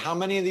 Let's see how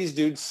many of these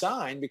dudes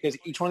sign, because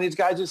each one of these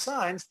guys who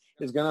signs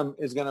is gonna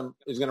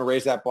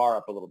raise that bar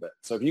up a little bit.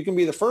 So if you can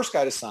be the first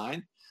guy to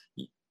sign,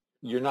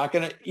 you're not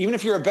gonna, even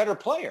if you're a better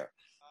player,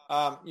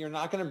 you're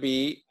not gonna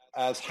be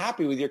as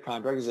happy with your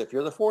contract as if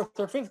you're the fourth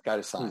or fifth guy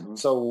to sign. Mm-hmm.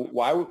 So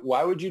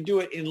why would you do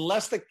it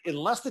unless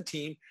the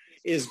team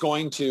is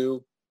going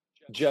to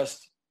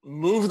just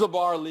move the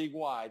bar league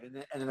wide,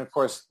 and then of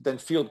course then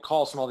field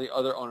calls from all the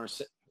other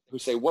owners who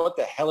say, what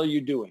the hell are you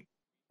doing?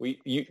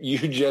 You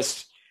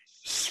just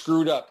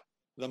screwed up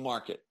the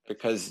market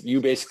because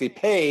you basically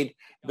paid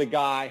the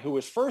guy who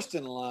was first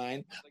in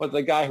line, but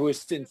the guy who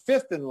was in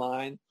fifth in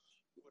line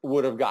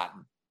would have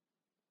gotten,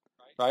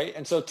 right?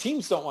 And so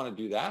teams don't want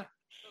to do that.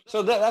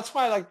 So that's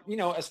why,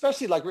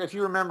 especially if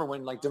you remember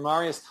when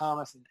Demaryius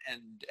Thomas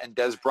and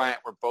Des Bryant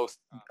were both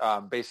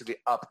basically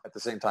up at the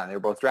same time. They were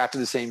both drafted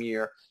the same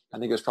year. I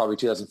think it was probably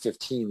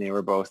 2015. They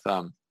were both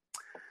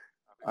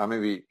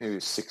maybe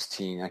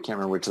 16. I can't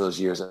remember which of those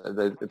years.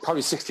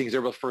 Probably 16 because they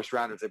were both first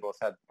rounders. They both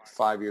had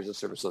 5 years of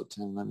service. So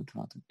 10, 11,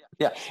 12.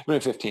 Yeah, maybe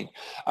 15.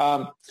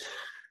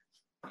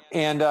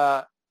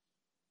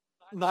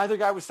 Neither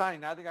guy was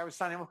signing.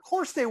 Of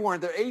course they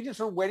weren't. Their agents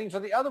were waiting for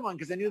the other one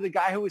because they knew the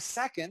guy who was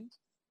second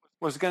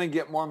was going to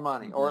get more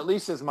money, or at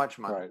least as much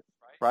money,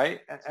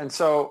 right? And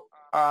so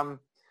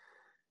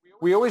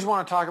we always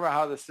want to talk about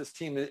how this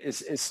team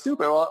is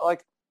stupid. Well,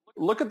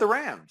 look at the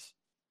Rams.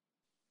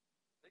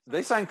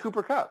 They signed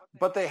Cooper Kupp,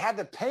 but they had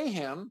to pay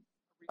him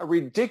a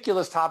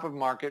ridiculous top of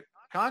market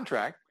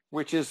contract,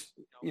 which is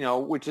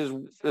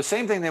the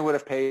same thing they would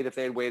have paid if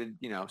they had waited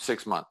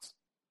 6 months,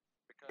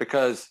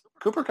 because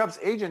Cooper Kupp's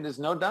agent is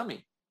no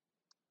dummy.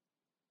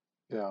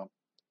 Yeah.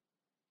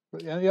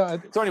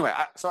 So anyway,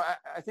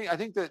 I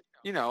think that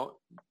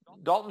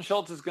Dalton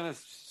Schultz is going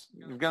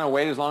to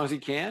wait as long as he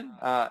can.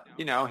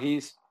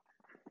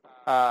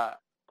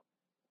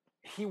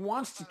 He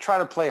wants to try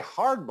to play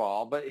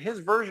hardball, but his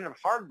version of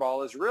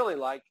hardball is really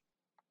like,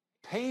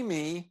 pay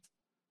me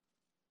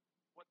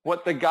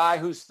what the guy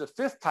who's the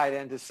fifth tight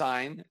end to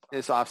sign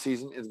this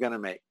offseason is going to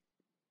make,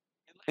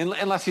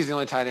 unless he's the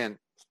only tight end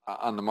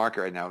on the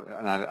market right now,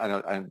 and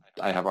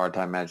I have a hard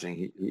time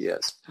imagining he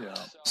is. Yeah.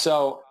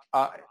 So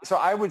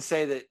I would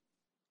say that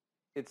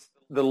it's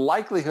the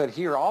likelihood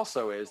here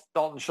also is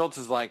Dalton Schultz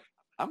is like,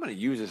 I'm going to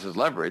use this as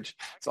leverage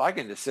so I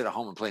can just sit at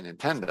home and play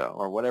Nintendo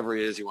or whatever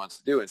it is he wants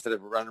to do instead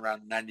of running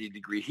around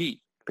 90-degree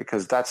heat,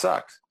 because that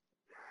sucks.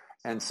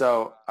 And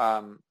so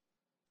I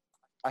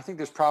think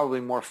there's probably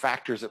more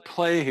factors at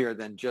play here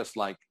than just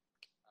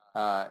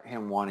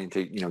him wanting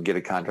to get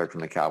a contract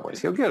from the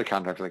Cowboys. He'll get a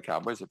contract from the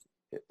Cowboys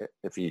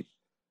if he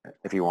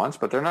wants,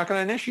 but they're not going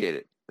to initiate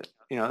it.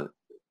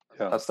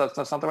 That's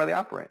not the way they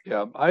operate.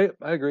 Yeah, I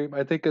agree.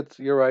 I think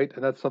you're right,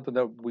 and that's something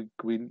that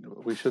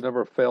we should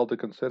never fail to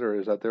consider,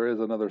 is that there is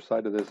another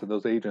side of this, and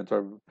those agents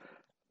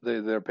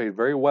they're paid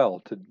very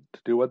well to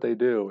do what they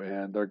do,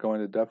 and they're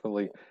going to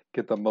definitely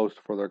get the most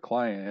for their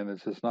client. And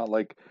it's just not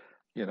like,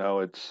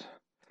 it's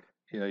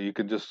you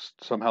can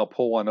just somehow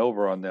pull one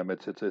over on them.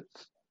 It's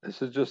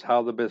this is just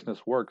how the business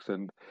works,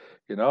 and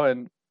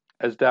and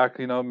as Dak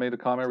made a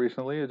comment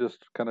recently,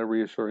 just kind of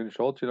reassuring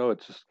Schultz,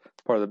 it's just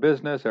part of the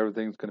business.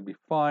 Everything's going to be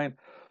fine.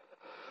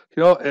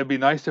 It'd be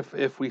nice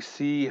if we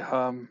see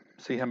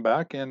him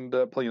back and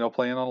playing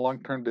on a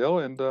long-term deal,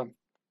 and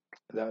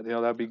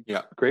that'd be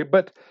great.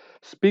 But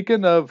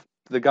speaking of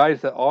the guys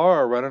that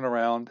are running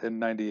around in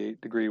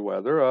 98-degree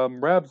weather,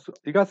 Rabs,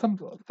 you got some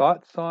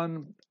thoughts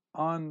on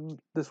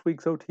this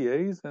week's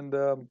OTAs? And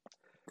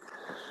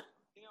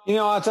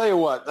I'll tell you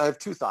what, I have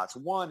two thoughts.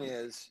 One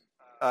is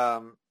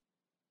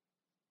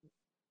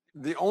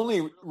the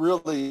only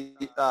really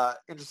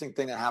interesting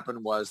thing that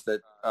happened was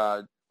that,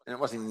 and it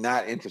wasn't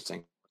that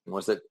interesting,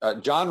 was that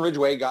John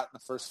Ridgway got in the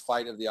first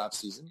fight of the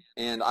offseason.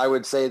 And I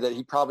would say that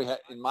he probably had,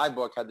 in my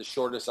book, had the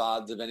shortest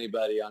odds of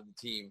anybody on the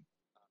team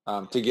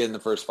to get in the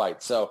first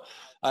fight. So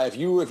if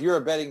you're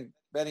a betting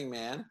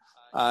man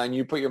and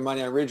you put your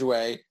money on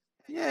Ridgway,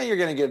 you're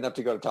going to get enough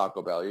to go to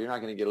Taco Bell. You're not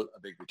going to get a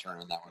big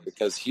return on that one,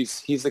 because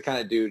he's the kind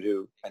of dude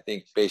who, I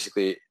think,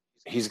 basically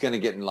he's going to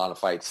get in a lot of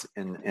fights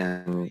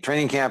in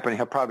training camp, and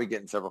he'll probably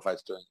get in several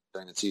fights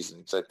during the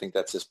season. So I think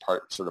that's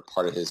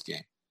part of his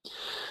game.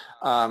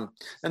 And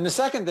the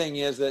second thing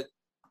is that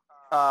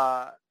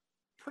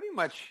pretty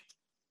much,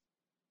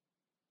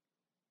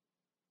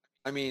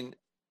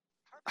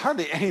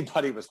 hardly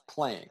anybody was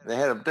playing. They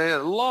had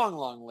a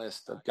long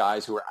list of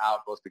guys who were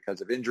out, both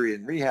because of injury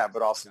and rehab,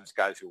 but also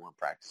guys who weren't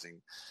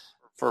practicing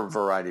for a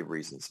variety of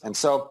reasons. And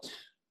so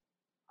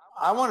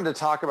I wanted to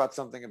talk about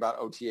something about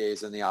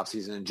OTAs in the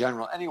offseason in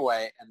general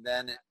anyway. And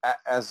then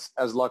as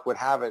luck would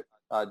have it,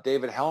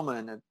 David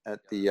Hellman at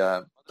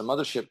the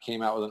Mothership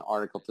came out with an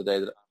article today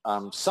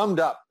that summed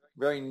up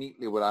very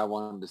neatly what I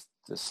wanted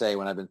to say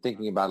when I've been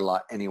thinking about it a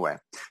lot anyway.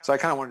 So I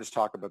kind of wanted to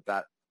talk about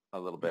that a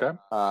little bit.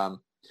 Okay.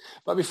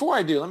 But before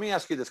I do, let me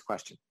ask you this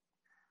question.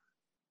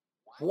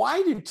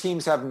 Why do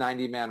teams have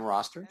 90-man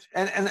rosters?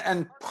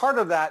 And part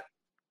of that,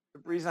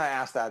 the reason I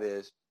ask that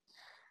is,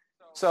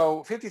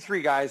 so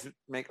 53 guys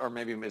make, or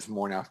maybe it's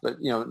more now, but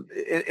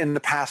in the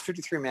past,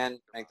 53 men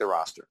make the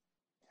roster.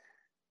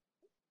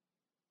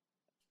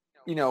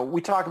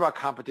 We talk about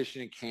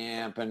competition in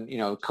camp, and,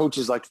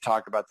 coaches like to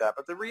talk about that.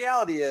 But the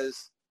reality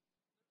is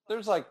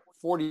there's like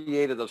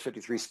 48 of those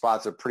 53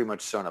 spots are pretty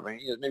much sewn up.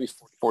 Maybe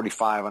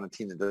 45 on a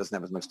team that doesn't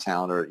have as much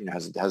talent, or,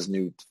 has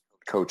new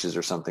coaches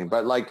or something.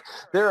 But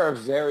there are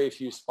very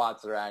few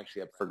spots that are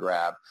actually up for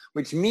grab,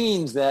 which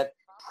means that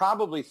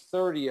probably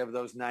 30 of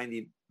those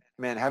 90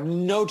 men have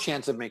no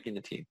chance of making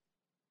the team.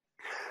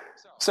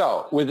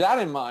 So with that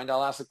in mind,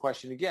 I'll ask the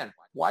question again.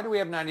 Why do we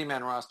have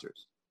 90-man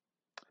rosters?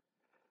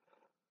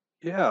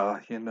 Yeah,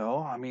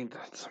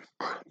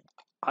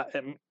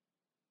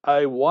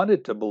 I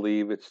wanted to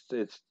believe it's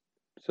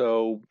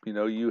so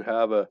you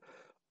have a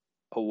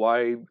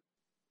wide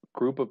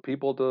group of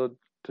people to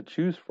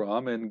choose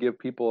from and give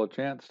people a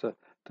chance to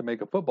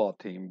make a football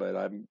team, but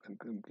I'm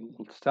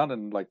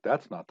sounding like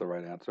that's not the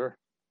right answer.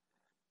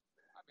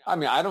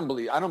 I don't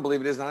believe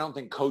it is, and I don't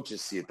think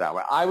coaches see it that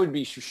way. I would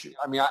be,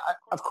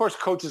 of course,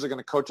 coaches are going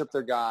to coach up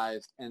their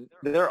guys, and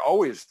they're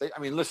always.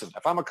 Listen,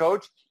 if I'm a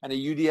coach and a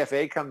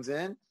UDFA comes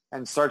in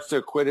and starts to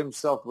acquit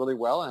himself really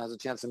well and has a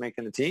chance of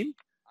making the team,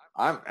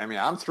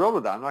 I'm thrilled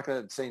with that. I'm not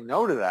going to say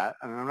no to that,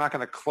 and I'm not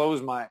going to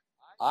close my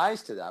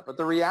eyes to that. But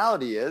the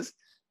reality is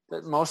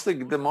that most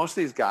of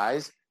these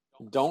guys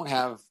don't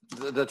have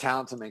the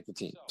talent to make the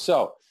team.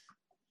 So,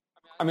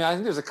 I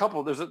think there's a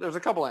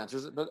couple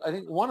answers, but I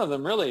think one of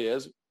them really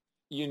is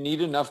you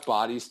need enough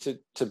bodies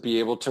to be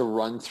able to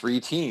run 3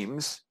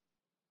 teams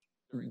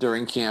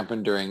during camp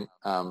and during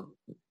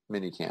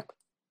mini camp.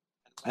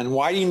 And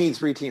why do you need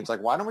 3 teams?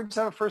 Why don't we just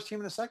have a first team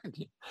and a second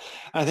team?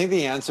 And I think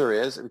the answer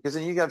is because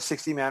then you got a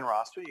 60-man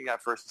roster, you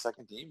got first and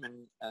second team,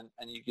 and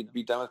you could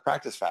be done with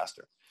practice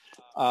faster.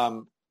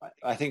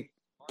 I think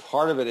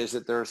part of it is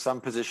that there are some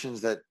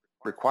positions that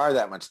require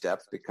that much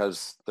depth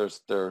because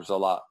there's a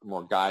lot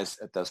more guys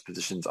at those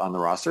positions on the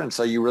roster. And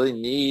so you really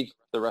need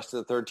the rest of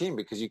the third team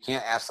because you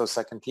can't ask those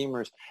second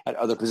teamers at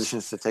other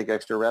positions to take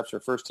extra reps or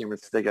first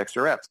teamers to take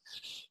extra reps,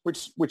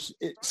 which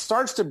it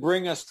starts to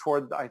bring us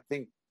toward, I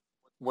think,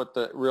 what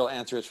the real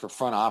answer is for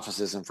front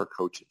offices and for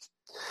coaches.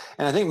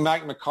 And I think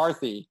Mike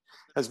McCarthy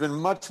has been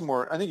much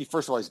more, I think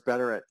first of all, he's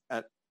better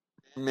at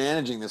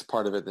managing this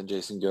part of it than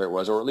Jason Garrett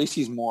was, or at least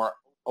he's more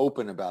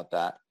open about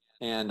that.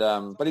 And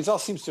but he also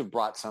seems to have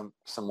brought some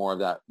more of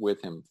that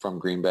with him from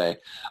Green Bay,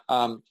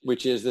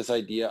 which is this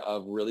idea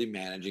of really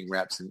managing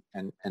reps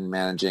and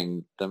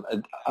managing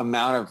the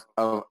amount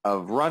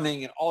of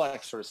running and all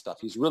that sort of stuff.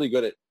 He's really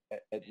good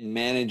at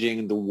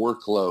managing the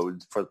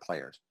workload for the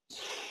players.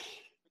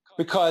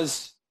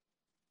 Because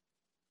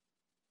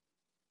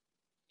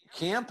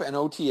camp and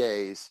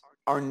OTAs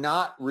are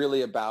not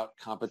really about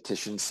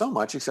competition so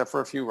much, except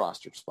for a few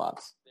roster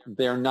spots.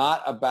 They're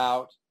not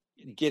about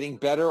getting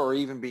better or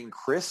even being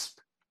crisp,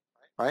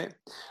 right?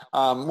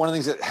 One of the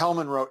things that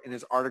Hellman wrote in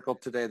his article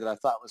today that I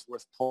thought was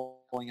worth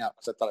pulling out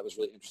because I thought it was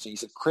really interesting. He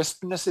said,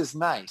 crispness is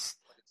nice,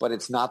 but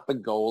it's not the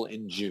goal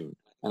in June.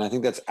 And I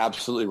think that's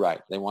absolutely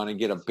right. They want to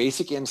get a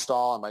basic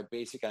install. And by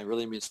basic, I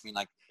really mean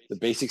like the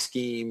basic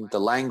scheme, the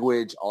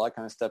language, all that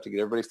kind of stuff to get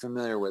everybody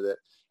familiar with it.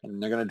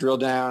 And they're going to drill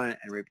down and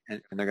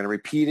they're going to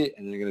repeat it,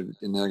 and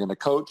they're going to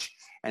coach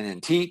and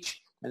then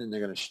teach, and then they're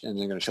going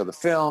to show the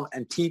film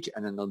and teach,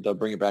 and then they'll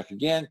bring it back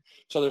again.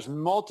 So there's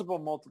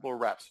multiple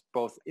reps,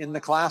 both in the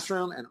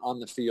classroom and on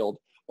the field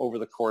over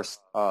the course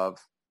of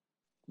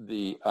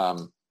the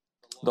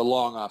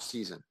long off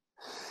season.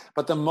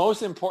 But the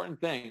most important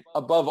thing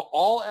above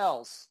all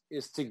else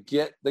is to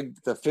get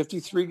the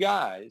 53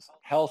 guys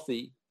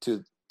healthy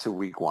to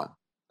week one.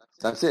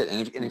 That's it.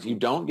 And if you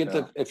don't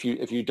get if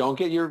you don't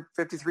get your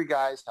 53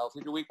 guys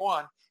healthy to week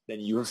one, then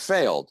you have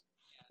failed.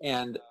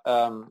 And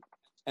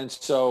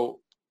so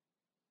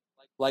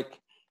like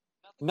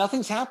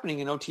nothing's happening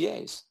in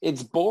OTAs.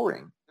 It's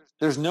boring.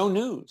 There's no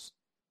news.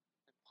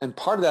 And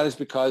part of that is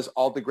because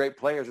all the great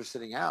players are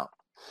sitting out.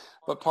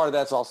 But part of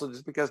that's also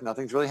just because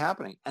nothing's really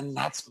happening. And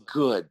that's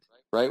good,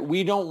 right?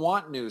 We don't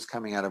want news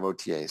coming out of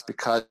OTAs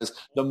because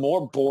the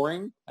more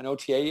boring an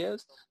OTA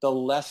is, the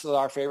less that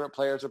our favorite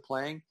players are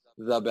playing,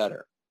 the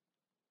better.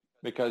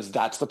 Because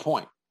that's the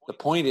point. The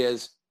point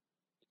is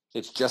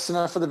it's just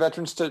enough for the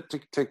veterans to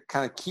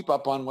kind of keep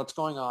up on what's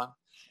going on.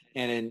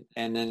 And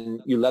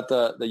then you let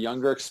the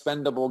younger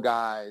expendable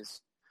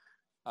guys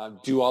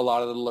do a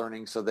lot of the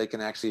learning so they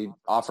can actually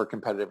offer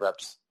competitive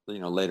reps,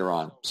 later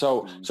on.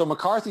 So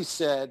McCarthy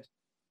said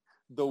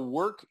the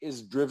work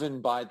is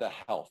driven by the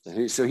health.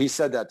 So he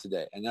said that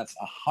today, and that's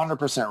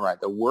 100% right.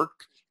 The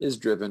work is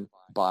driven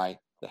by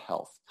the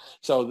health.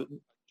 So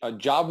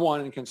job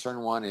one and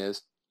concern one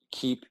is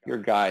keep your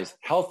guys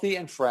healthy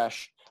and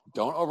fresh.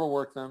 Don't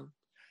overwork them.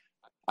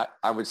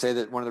 I would say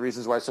that one of the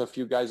reasons why so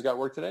few guys got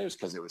work today was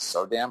because it was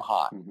so damn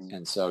hot. Mm-hmm.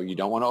 And so you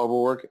don't want to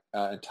overwork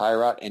and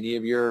tire out any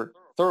of your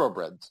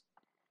thoroughbreds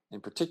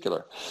in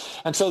particular.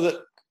 And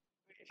so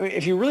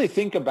if you really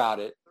think about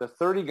it, the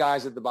 30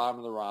 guys at the bottom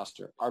of the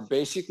roster are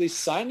basically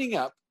signing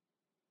up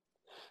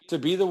to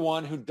be the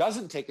one who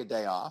doesn't take a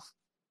day off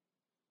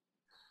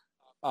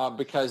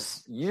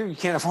because you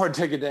can't afford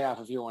to take a day off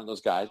if you're one of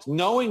those guys,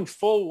 knowing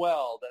full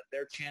well that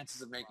their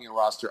chances of making a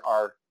roster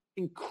are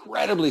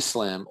incredibly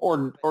slim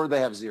or they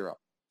have zero.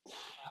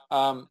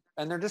 And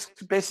they're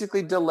just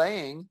basically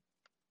delaying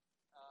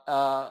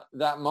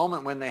that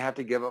moment when they have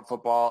to give up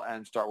football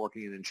and start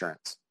working in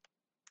insurance.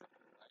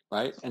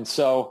 Right. And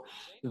so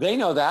they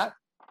know that.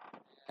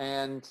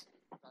 And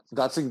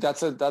that's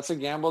a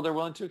gamble they're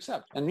willing to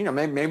accept. And,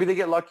 maybe they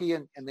get lucky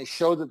and they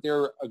show that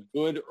they're a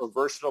good or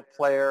versatile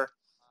player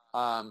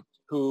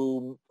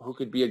who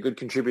could be a good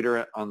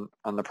contributor on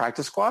the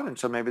practice squad. And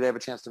so maybe they have a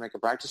chance to make a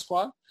practice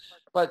squad.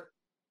 But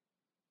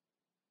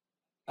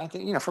I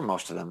think, for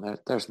most of them,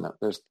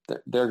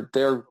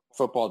 their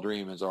football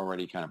dream is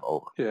already kind of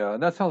over. Yeah,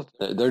 and that sounds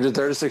they're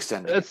just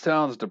extended. It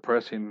sounds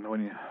depressing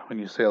when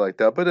you say it like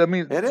that, but I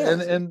mean, it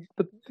is.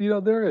 But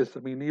there is. I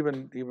mean,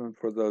 even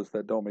for those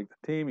that don't make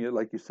the team,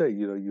 like you say,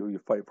 you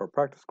fight for a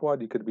practice squad.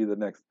 You could be the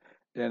next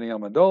Danny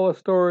Amendola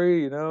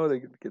story.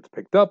 That gets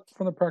picked up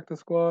from the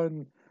practice squad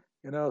and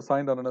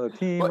signed on another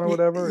team or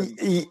whatever.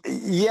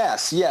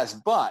 Yes,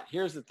 but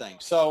here's the thing.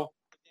 So.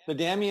 The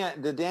Danny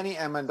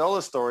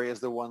Amendola story is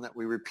the one that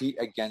we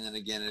repeat again and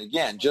again and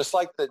again, just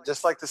like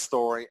the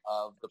story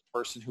of the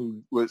person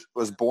who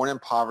was born in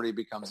poverty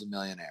becomes a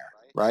millionaire,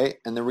 right?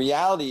 And the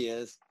reality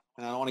is,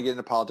 and I don't want to get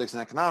into politics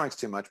and economics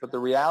too much, but the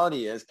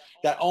reality is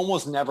that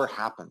almost never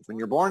happens. When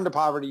you're born into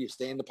poverty, you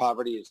stay into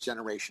poverty. It's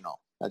generational.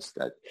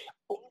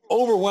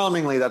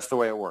 Overwhelmingly, that's the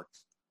way it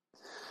works.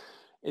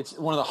 It's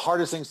one of the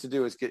hardest things to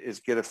do is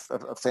get a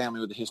family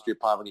with a history of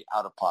poverty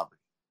out of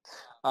poverty.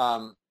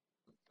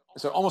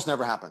 So it almost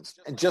never happens.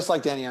 And just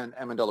like Danny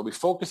Amendola, we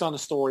focus on the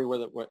story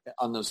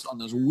on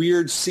those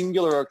weird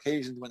singular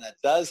occasions when that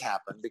does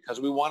happen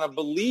because we want to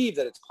believe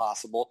that it's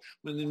possible,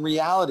 when in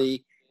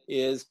reality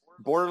is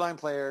borderline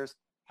players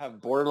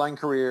have borderline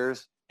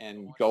careers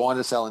and go on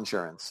to sell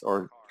insurance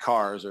or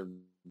cars or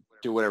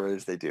do whatever it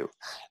is they do.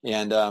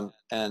 And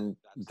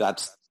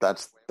that's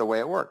the way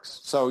it works.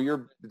 So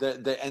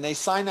and they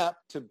sign up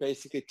to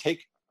basically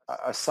take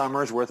a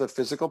summer's worth of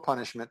physical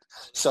punishment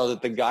so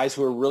that the guys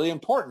who are really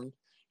important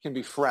can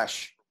be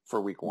fresh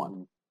for week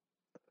one.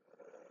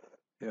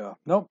 Yeah.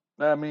 Nope.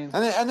 I mean,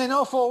 and they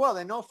know full well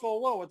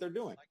what they're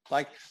doing.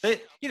 Like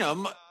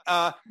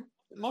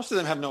most of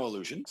them have no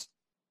illusions,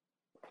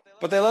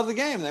 but they love the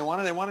game. They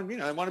want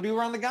to be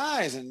around the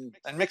guys and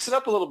mix it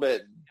up a little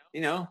bit.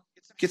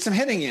 Get some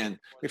hitting in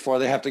before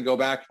they have to go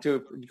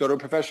to a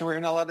profession where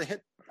you're not allowed to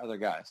hit other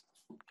guys.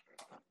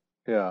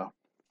 Yeah.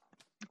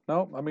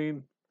 No, I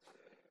mean,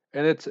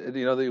 and it's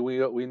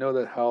we know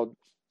that how.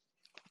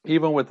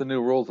 Even with the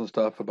new rules and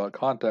stuff about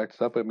contact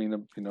stuff, I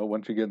mean,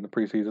 once you get in the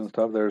preseason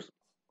stuff, there's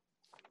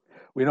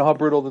we know how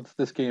brutal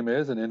this game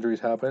is, and injuries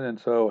happen, and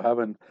so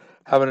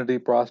having a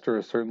deep roster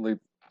is certainly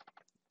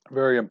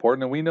very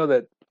important. And we know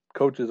that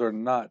coaches are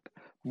not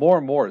more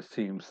and more. It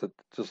seems that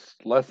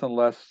just less and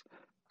less,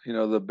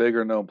 the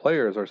bigger known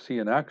players are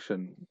seeing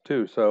action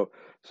too. So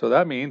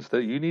that means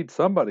that you need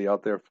somebody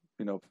out there,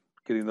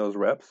 getting those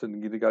reps,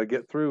 and you got to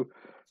get through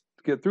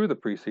the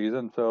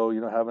preseason. So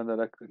having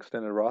that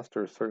extended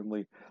roster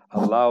certainly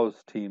allows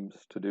teams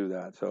to do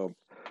that. So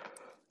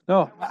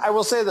no, I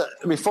will say that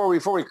before we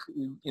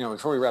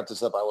wrap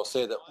this up, I will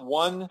say that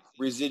one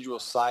residual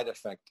side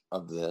effect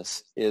of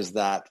this is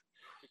that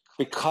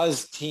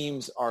because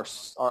teams are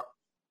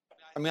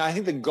I mean, I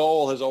think the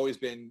goal has always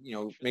been,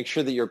 make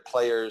sure that your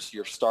players,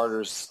 your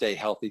starters stay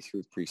healthy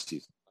through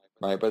preseason,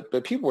 right?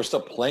 But people were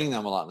still playing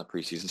them a lot in the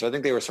preseason. So I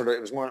think they were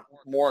it was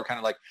more kind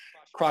of like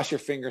cross your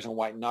fingers and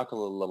white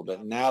knuckle a little bit.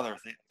 And now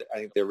I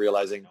think they're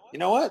realizing, you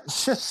know what?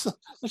 Let's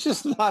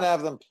just not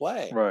have them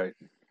play. Right.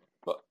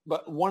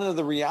 But one of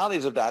the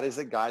realities of that is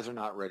that guys are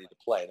not ready to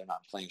play. They're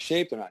not in playing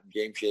shape. They're not in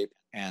game shape,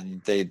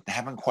 and they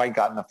haven't quite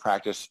gotten the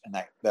practice. And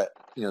that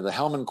the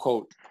Hellman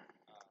quote,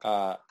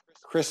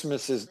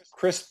 crispness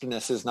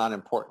is not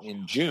important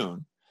in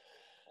June.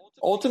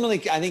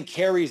 Ultimately, I think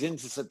carries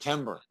into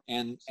September,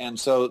 and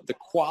so the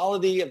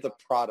quality of the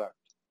product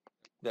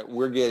that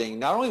we're getting,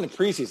 not only in the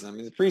preseason. I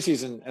mean, the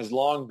preseason has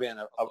long been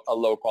a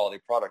low quality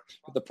product,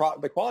 but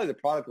the quality of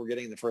the product we're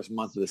getting in the first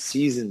month of the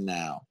season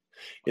now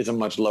is a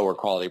much lower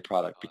quality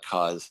product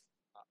because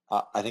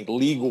I think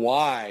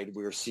league-wide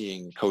we're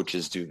seeing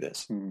coaches do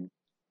this. Mm-hmm.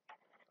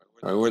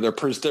 Right, where they're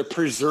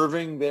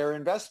preserving their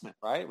investment,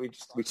 right? We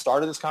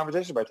started this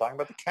conversation by talking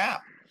about the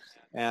cap.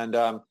 And,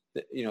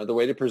 the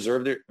way to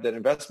preserve that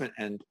investment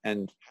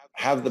and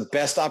have the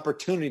best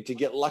opportunity to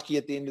get lucky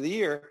at the end of the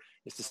year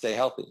is to stay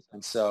healthy.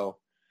 And so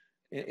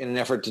in an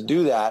effort to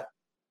do that,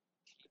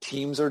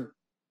 teams are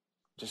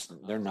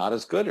they're not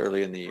as good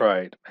early in the year.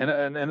 Right.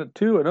 And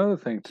too, another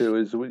thing too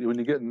is when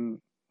you get in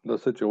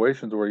those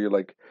situations where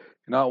you're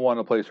not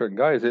wanting to play certain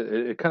guys,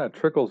 it kind of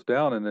trickles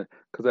down, and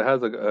because it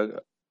has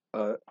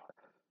a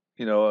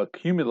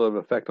cumulative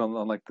effect on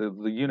like the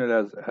unit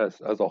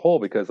as a whole,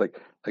 because like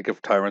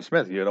if Tyron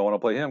Smith, you don't want to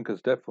play him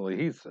because definitely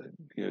he's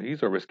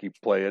a risky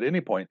play at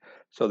any point.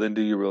 So then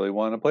do you really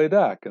want to play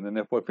Dak? And then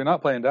if you're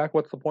not playing Dak,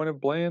 what's the point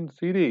of playing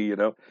CD?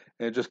 And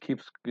it just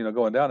keeps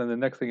going down, and the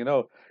next thing you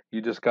know,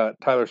 you just got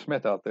Tyler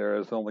Smith out there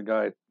as the only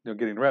guy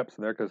getting reps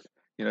in there because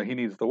he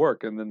needs the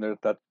work, and then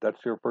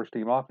that's your first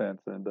team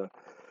offense. And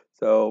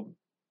so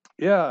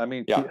yeah, I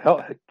mean,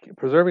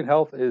 preserving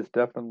health is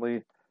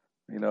definitely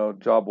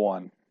job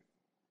one.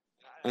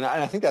 And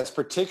I think that's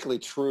particularly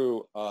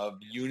true of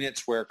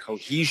units where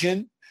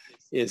cohesion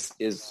is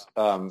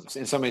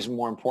in some ways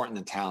more important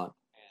than talent.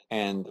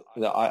 And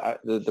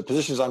the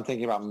positions I'm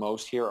thinking about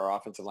most here are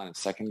offensive line and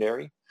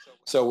secondary.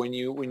 So when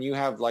you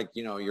have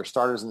your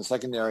starters in the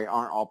secondary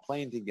aren't all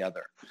playing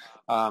together,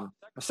 the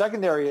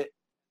secondary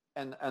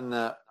and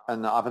the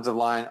offensive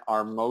line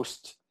are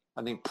most,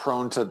 I think,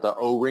 prone to the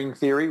O-ring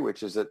theory,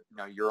 which is that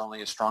you're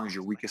only as strong as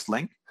your weakest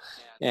link.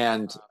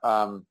 And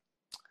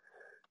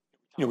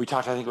we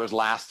talked, I think it was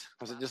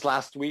just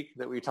last week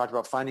that we talked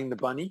about finding the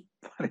bunny?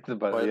 Finding the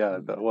bunny, yeah,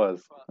 that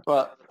was.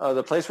 Well,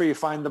 the place where you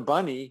find the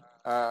bunny,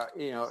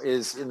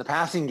 is in the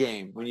passing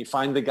game, when you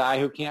find the guy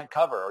who can't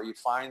cover, or you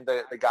find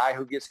the guy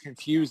who gets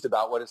confused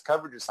about what his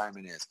coverage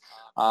assignment is.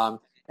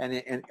 And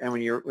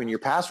when you're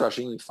pass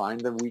rushing, you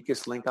find the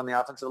weakest link on the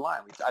offensive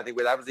line. I think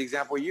that was the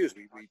example we used.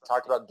 We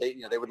talked about, they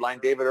would line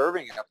David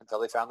Irving up until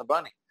they found the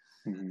bunny.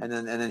 Mm-hmm. And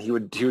then he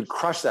would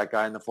crush that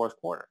guy in the fourth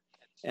quarter.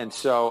 And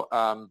so,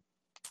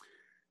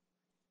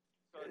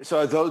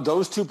 so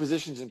those two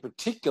positions in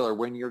particular,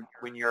 when you're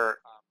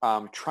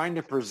trying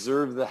to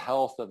preserve the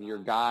health of your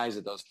guys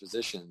at those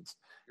positions,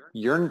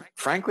 you're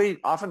frankly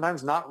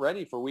oftentimes not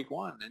ready for week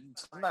 1, and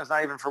sometimes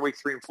not even for week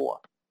 3 and 4.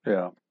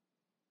 Yeah.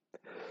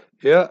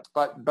 Yeah.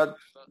 But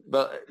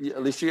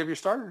at least you have your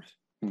starters.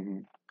 Mm-hmm.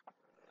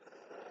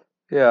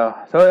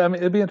 Yeah. So I mean,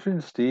 it'd be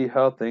interesting to see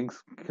how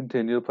things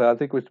continue to play. I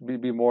think it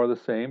would be more of the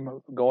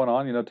same going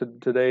on.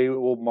 Today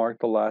will mark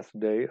the last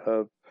day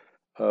of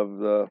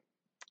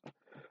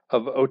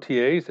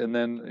OTAs, and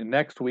then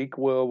next week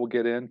we'll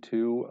get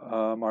into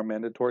our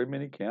mandatory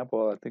mini camp.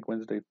 Well, I think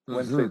Wednesday,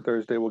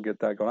 Thursday we'll get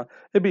that going on.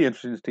 It'd be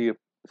interesting to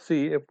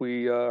see if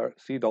we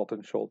see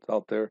Dalton Schultz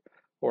out there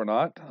or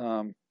not.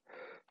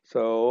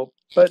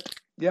 But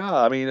yeah,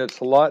 I mean, it's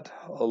a lot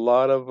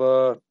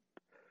of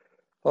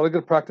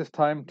good practice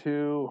time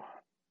to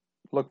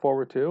look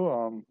forward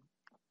to.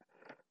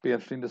 Be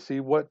interesting to see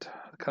what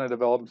kind of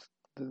developments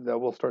that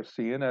we'll start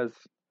seeing as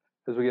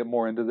we get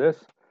more into this.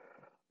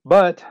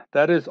 But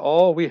that is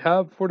all we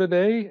have for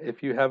today.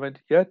 If you haven't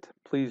yet,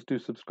 please do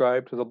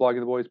subscribe to the Blogging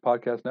the Boys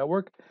Podcast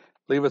Network.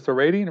 Leave us a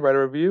rating, write a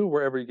review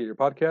wherever you get your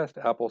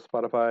podcast, Apple,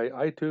 Spotify,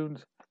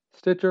 iTunes,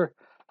 Stitcher.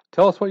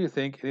 Tell us what you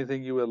think,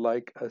 anything you would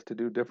like us to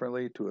do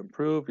differently to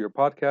improve your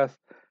podcast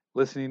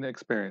listening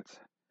experience.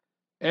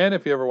 And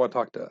if you ever want to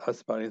talk to us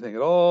about anything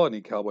at all,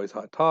 any Cowboys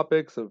hot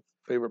topics of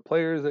favorite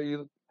players that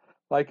you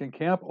like in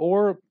camp,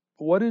 or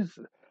what is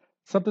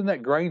something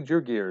that grinds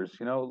your gears,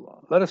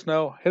 let us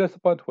know. Hit us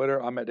up on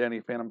Twitter. I'm at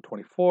Danny Phantom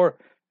 24,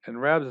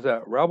 and Rabs is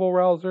at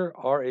Rabblerousr,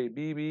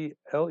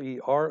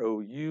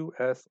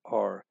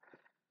 Rabblerousr.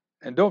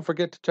 And don't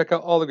forget to check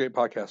out all the great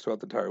podcasts throughout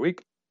the entire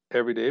week.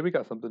 Every day we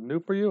got something new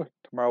for you.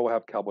 Tomorrow we'll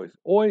have Cowboys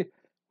Oi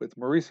with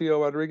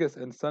Mauricio Rodriguez,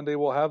 and Sunday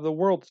we'll have the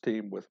World's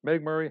Team with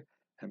Meg Murray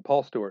and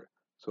Paul Stewart.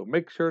 So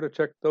make sure to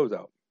check those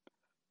out.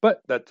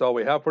 But that's all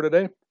we have for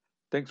today.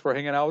 Thanks for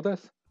hanging out with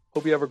us.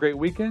 Hope you have a great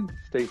weekend.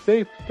 Stay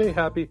safe, stay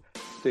happy,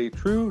 stay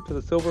true to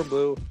the silver and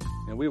blue,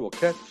 and we will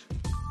catch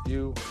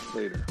you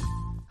later.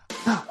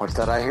 What's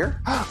that I hear?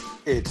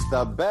 It's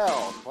the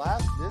bell.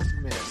 Class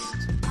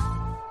dismissed.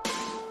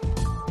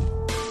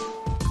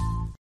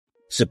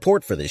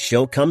 Support for this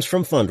show comes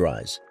from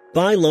Fundrise.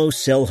 Buy low,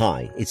 sell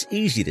high. It's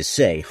easy to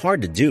say,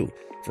 hard to do.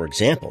 For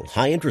example,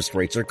 high interest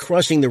rates are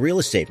crushing the real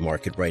estate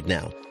market right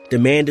now.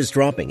 Demand is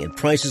dropping and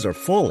prices are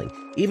falling,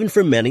 even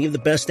for many of the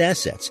best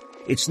assets.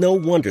 It's no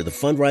wonder the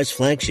Fundrise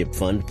Flagship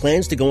Fund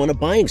plans to go on a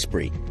buying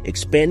spree,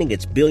 expanding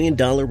its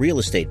billion-dollar real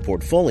estate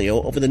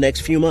portfolio over the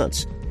next few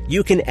months.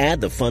 You can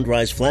add the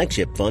Fundrise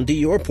Flagship Fund to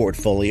your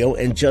portfolio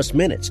in just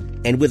minutes,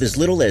 and with as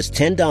little as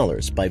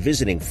 $10 by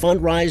visiting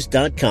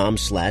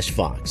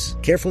fundrise.com/Fox.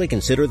 Carefully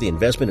consider the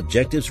investment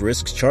objectives,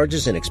 risks,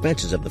 charges, and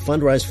expenses of the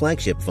Fundrise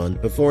Flagship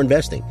Fund before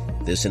investing.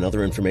 This and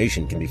other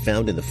information can be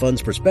found in the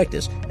fund's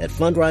prospectus at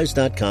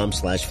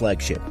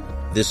fundrise.com/flagship.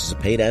 This is a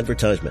paid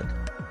advertisement.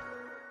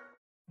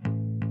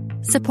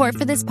 Support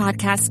for this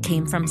podcast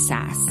came from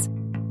SAS.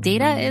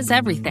 Data is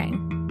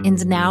everything,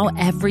 and now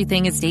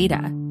everything is data,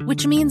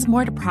 which means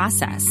more to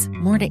process,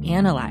 more to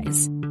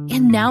analyze.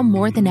 And now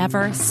more than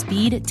ever,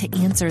 speed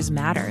to answers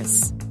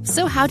matters.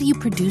 So how do you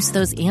produce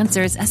those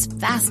answers as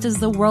fast as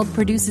the world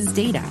produces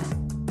data?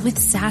 With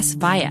SAS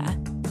Viya,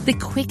 the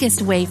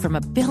quickest way from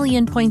a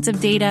billion points of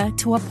data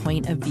to a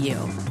point of view.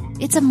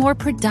 It's a more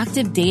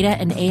productive data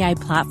and AI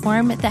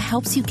platform that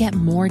helps you get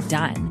more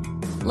done.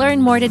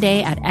 Learn more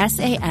today at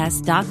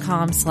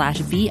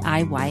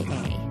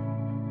sas.com/VIYA.